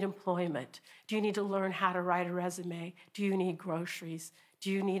 Do you need employment? Do you need to learn how to write a resume? Do you need groceries?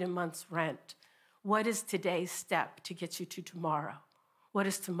 Do you need a month's rent? What is today's step to get you to tomorrow? What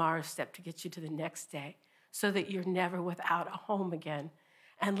is tomorrow's step to get you to the next day so that you're never without a home again?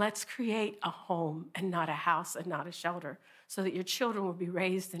 And let's create a home and not a house and not a shelter, so that your children will be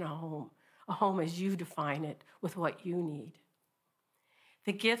raised in a home as you define it with what you need.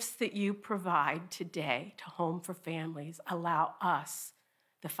 The gifts that you provide today to Home for Families allow us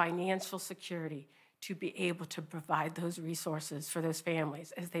the financial security to be able to provide those resources for those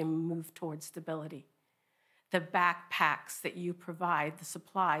families as they move towards stability. The backpacks that you provide, the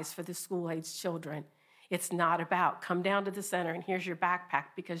supplies for the school-aged children, it's not about come down to the center and here's your backpack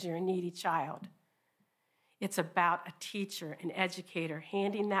because you're a needy child. It's about a teacher, an educator,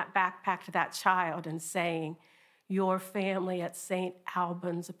 handing that backpack to that child and saying, your family at St.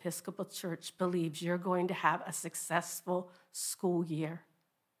 Albans Episcopal Church believes you're going to have a successful school year.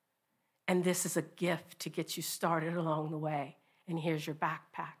 And this is a gift to get you started along the way. And here's your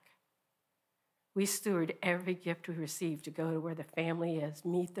backpack. We steward every gift we receive to go to where the family is,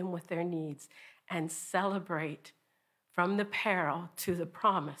 meet them with their needs, and celebrate from the peril to the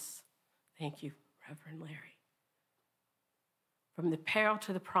promise. Thank you, Reverend Larry. From the peril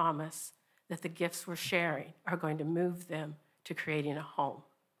to the promise that the gifts we're sharing are going to move them to creating a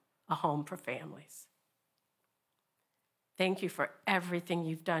home for families. Thank you for everything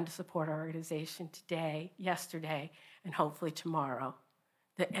you've done to support our organization today, yesterday, and hopefully tomorrow.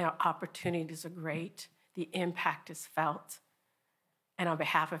 The opportunities are great. The impact is felt. And on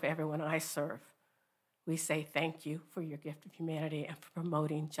behalf of everyone I serve, we say thank you for your gift of humanity and for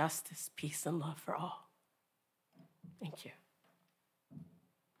promoting justice, peace, and love for all. Thank you.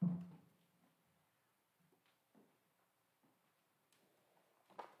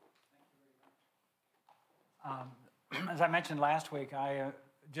 As I mentioned last week, I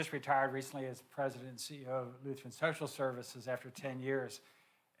just retired recently as president and CEO of Lutheran Social Services after 10 years.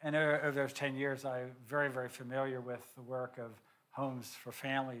 And over those 10 years, I'm very, very familiar with the work of Homes for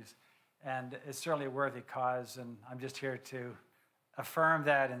Families. And it's certainly a worthy cause, and I'm just here to affirm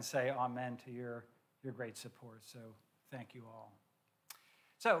that and say amen to your great support. So thank you all.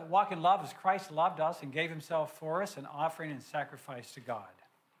 So walk in love as Christ loved us and gave himself for us, an offering and sacrifice to God.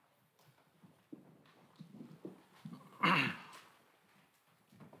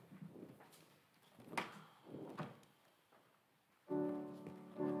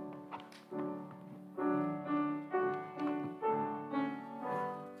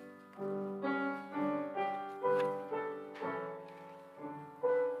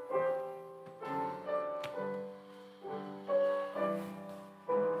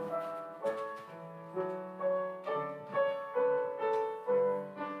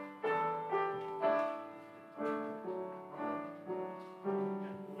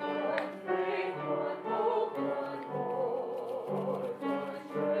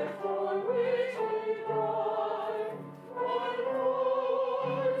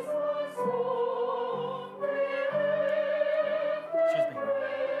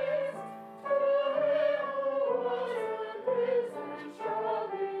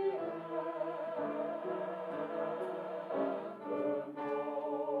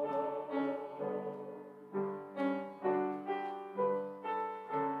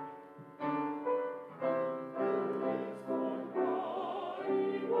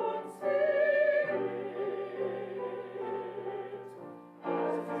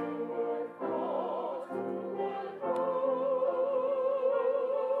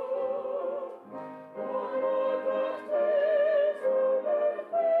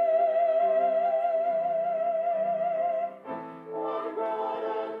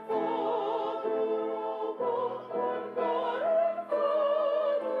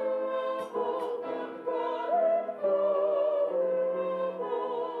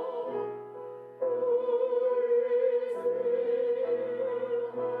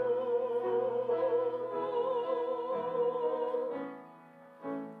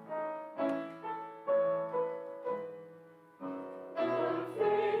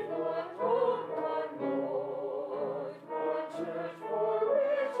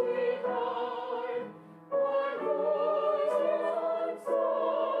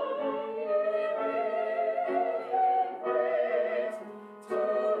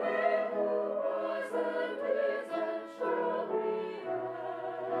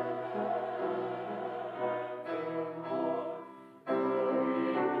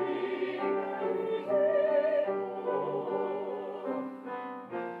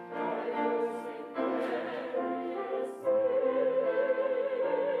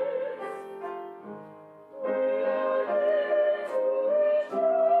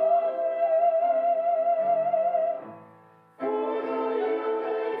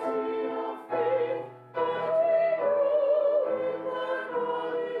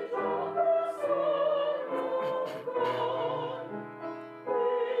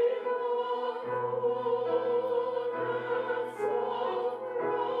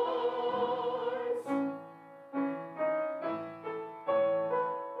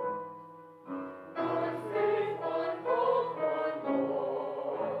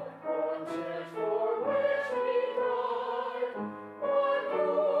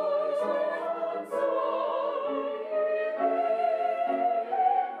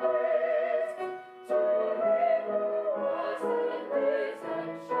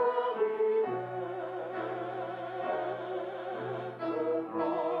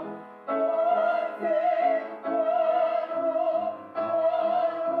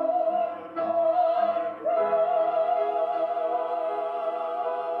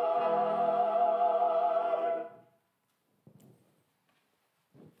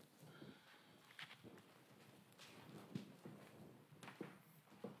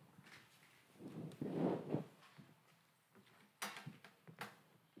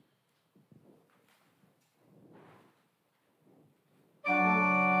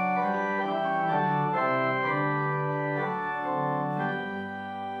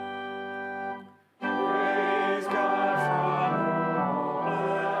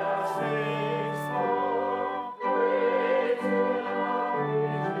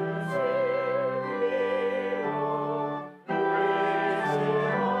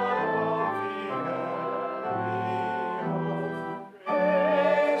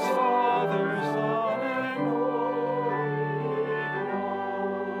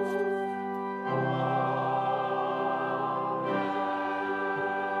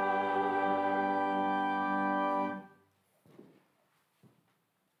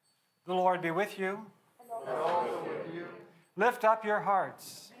 Lord be with you. And also with you. Lift up your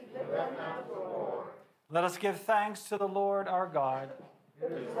hearts. Let us give thanks to the Lord our God.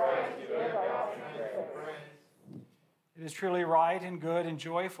 It is right to give our thanks and praise. It is truly right and good and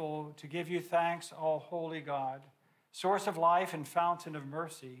joyful to give you thanks, all holy God, source of life and fountain of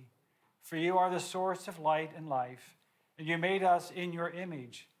mercy. For you are the source of light and life, and you made us in your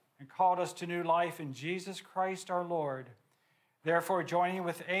image and called us to new life in Jesus Christ our Lord. Therefore, joining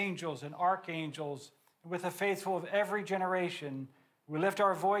with angels and archangels and with the faithful of every generation, we lift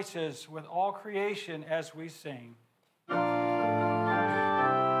our voices with all creation as we sing.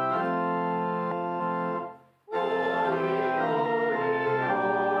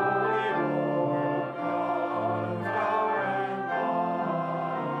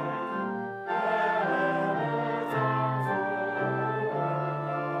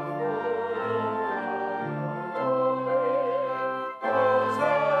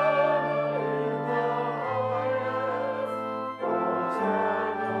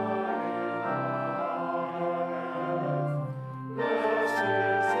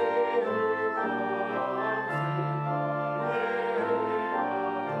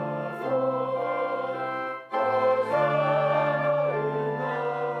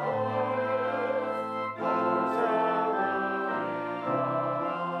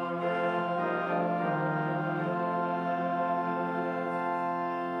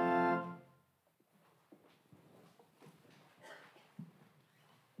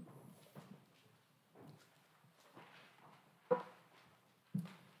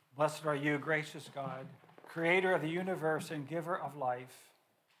 Blessed are you, gracious God, creator of the universe and giver of life.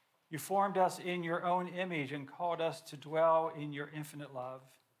 You formed us in your own image and called us to dwell in your infinite love.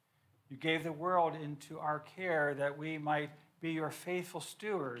 You gave the world into our care that we might be your faithful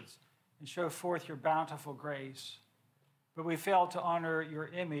stewards and show forth your bountiful grace. But we failed to honor your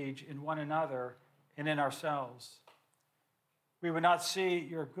image in one another and in ourselves. We would not see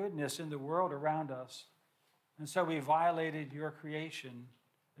your goodness in the world around us, and so we violated your creation,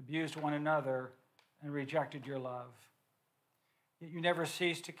 abused one another, and rejected your love. Yet you never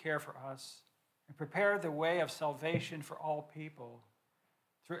ceased to care for us and prepared the way of salvation for all people.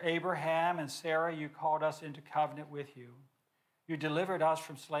 Through Abraham and Sarah, you called us into covenant with you. You delivered us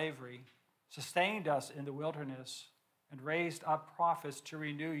from slavery, sustained us in the wilderness, and raised up prophets to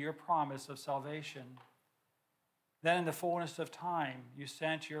renew your promise of salvation. Then in the fullness of time, you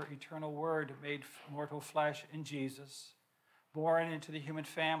sent your eternal word made mortal flesh in Jesus. Born into the human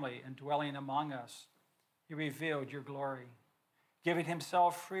family and dwelling among us, he revealed your glory. Giving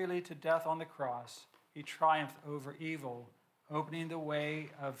himself freely to death on the cross, he triumphed over evil, opening the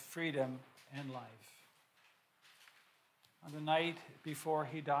way of freedom and life. On the night before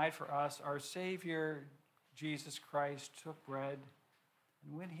he died for us, our Savior, Jesus Christ, took bread,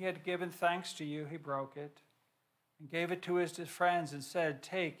 and when he had given thanks to you, he broke it and gave it to his friends and said,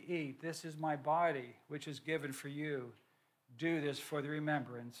 "Take, eat, this is my body, which is given for you. Do this for the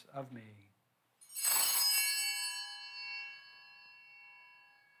remembrance of me."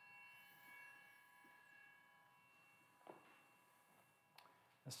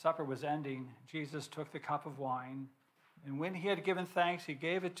 As supper was ending, Jesus took the cup of wine, and when he had given thanks, he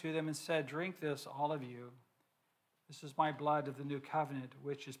gave it to them and said, "Drink this, all of you. This is my blood of the new covenant,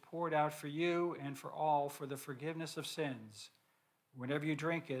 which is poured out for you and for all for the forgiveness of sins. Whenever you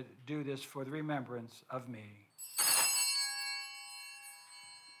drink it, do this for the remembrance of me."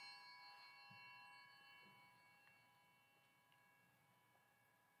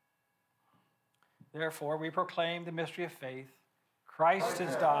 Therefore, we proclaim the mystery of faith. Christ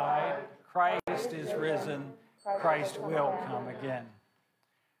has died, Christ is risen, Christ will come again.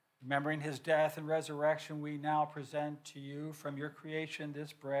 Remembering his death and resurrection, we now present to you from your creation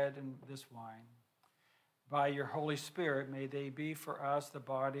this bread and this wine. By your Holy Spirit, may they be for us the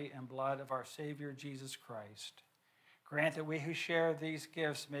body and blood of our Savior Jesus Christ. Grant that we who share these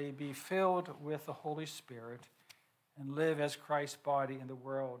gifts may be filled with the Holy Spirit and live as Christ's body in the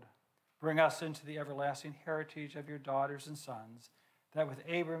world. Bring us into the everlasting heritage of your daughters and sons, that with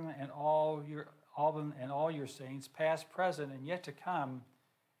Abram and all your saints, past, present, and yet to come,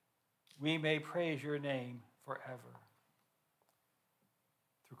 we may praise your name forever.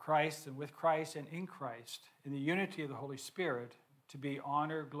 Through Christ and with Christ and in Christ, in the unity of the Holy Spirit, to be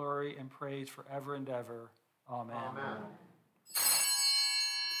honor, glory, and praise forever and ever. Amen. Amen.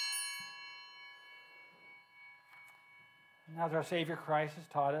 And as our Savior Christ has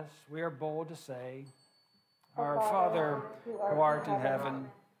taught us, we are bold to say, "Our Father, who art in heaven,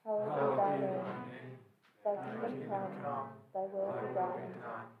 hallowed be thy name. Thy kingdom come, thy will be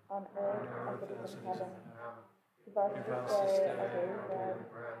done, on earth as it is in heaven. Give us this day our daily bread,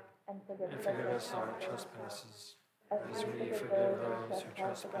 and forgive us our trespasses, as we forgive those who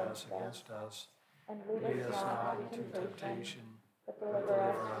trespass against us. And lead us not into temptation, but deliver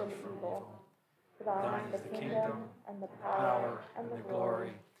us from evil. For thine is the kingdom, and the power, and the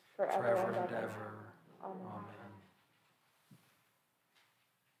glory, forever and ever. Amen.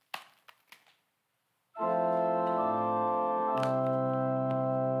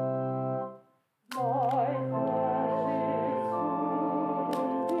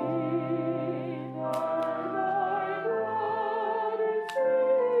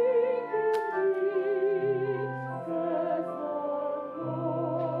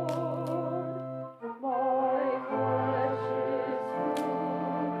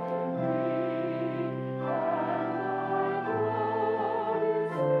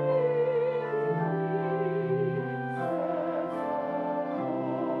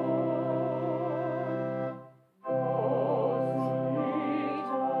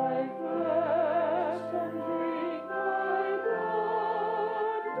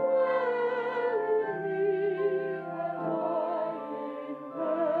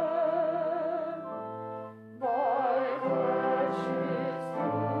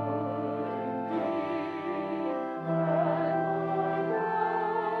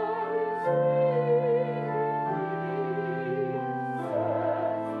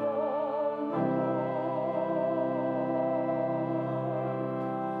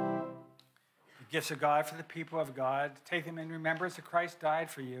 Gifts of God for the people of God. Take them in remembrance that Christ died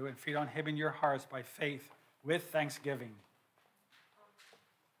for you and feed on him in your hearts by faith with thanksgiving.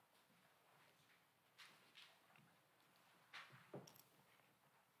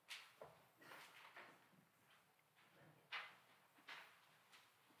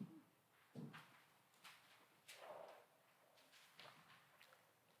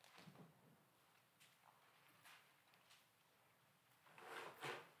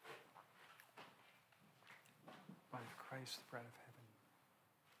 Christ, the bread of heaven.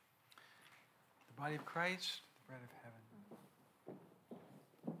 The body of Christ, the bread of heaven.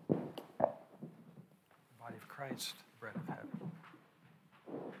 The body of Christ, the bread of heaven.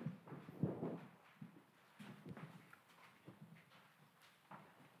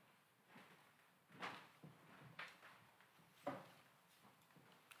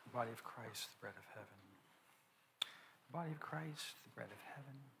 The body of Christ, the bread of heaven. The body of Christ, the bread of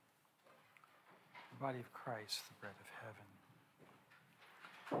heaven. The body of Christ, the bread of heaven.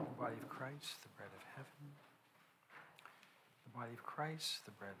 The body of Christ, the bread of heaven. The body of Christ,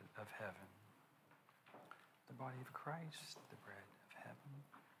 the bread of heaven. The body of Christ, the bread of heaven.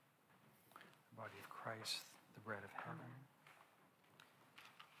 The body of Christ, the bread of heaven.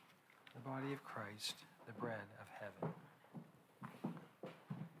 The body of Christ, the bread of heaven.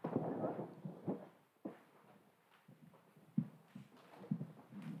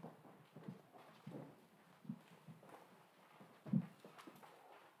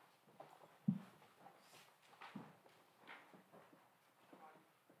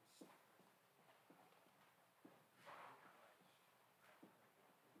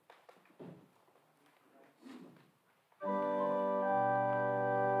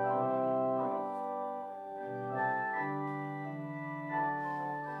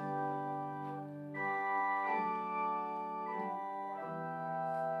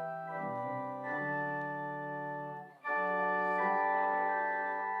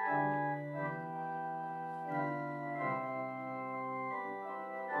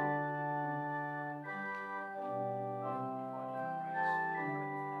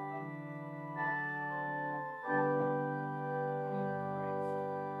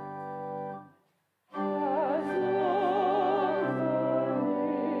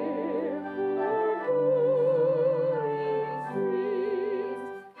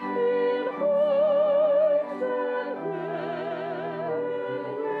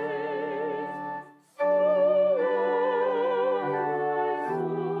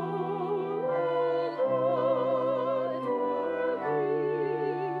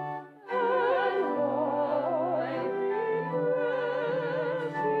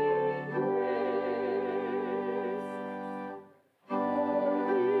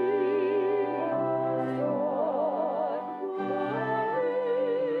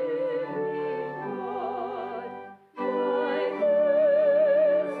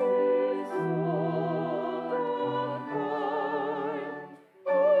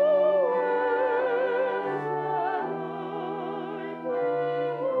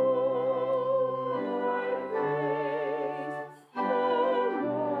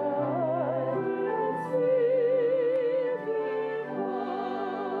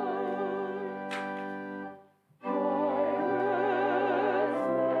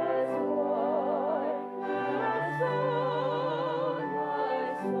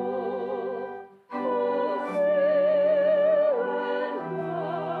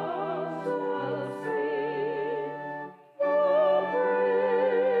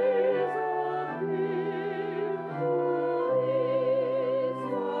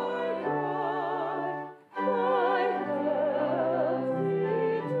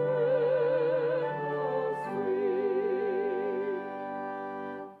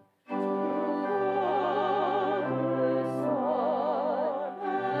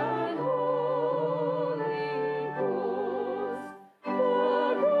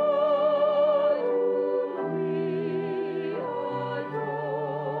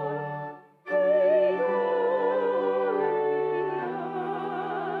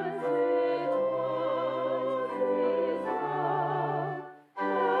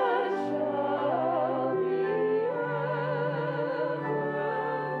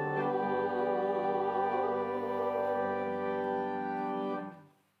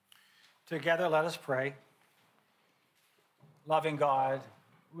 Together, let us pray. Loving God,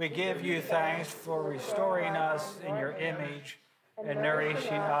 we give you thanks for restoring us in your image and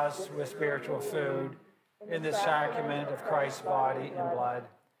nourishing us with spiritual food in the sacrament of Christ's body and blood.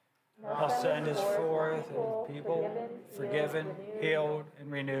 Now send us forth as people, forgiven, healed, and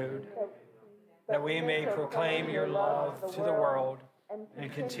renewed, that we may proclaim your love to the world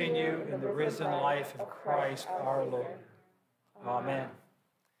and continue in the risen life of Christ our Lord. Amen.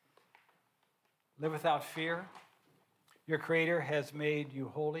 Live without fear. Your Creator has made you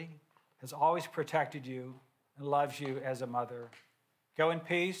holy, has always protected you, and loves you as a mother. Go in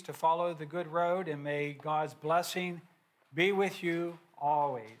peace to follow the good road, and may God's blessing be with you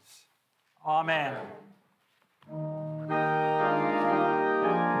always. Amen.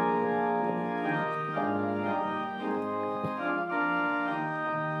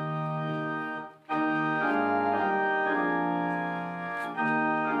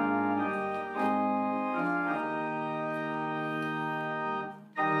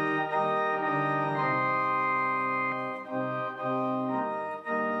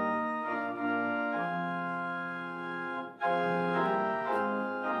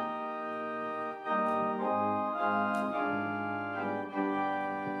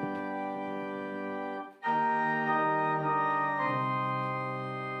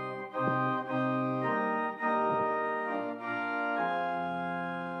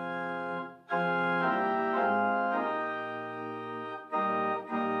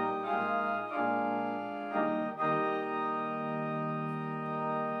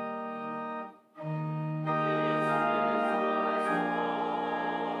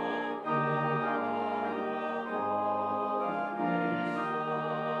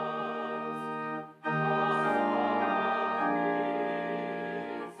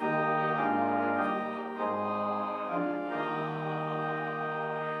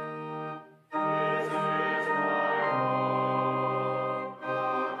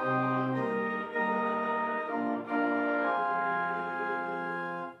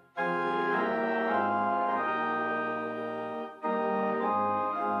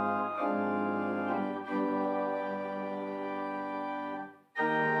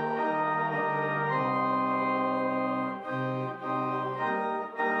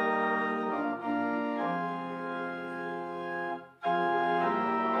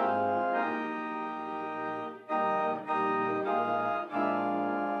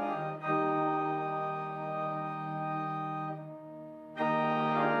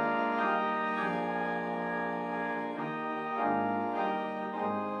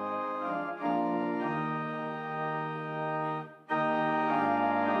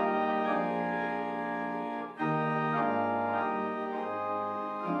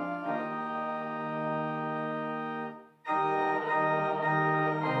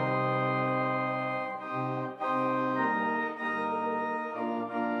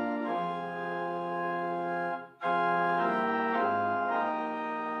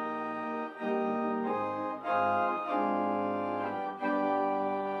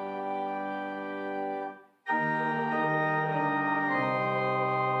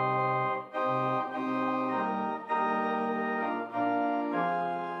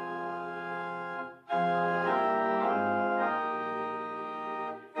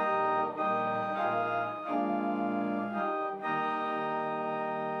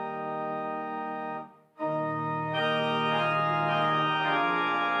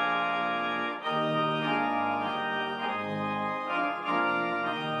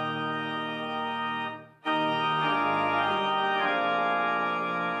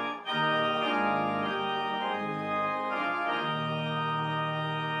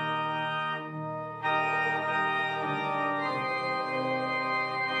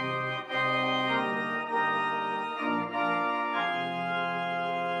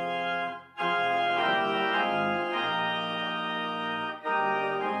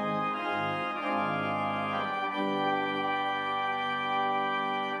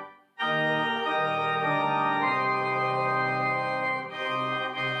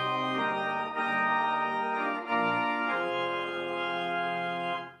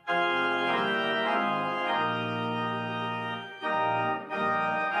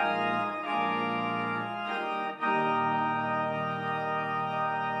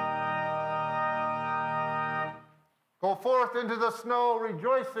 Go forth into the snow,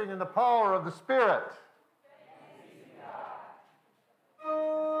 rejoicing in the power of the Spirit.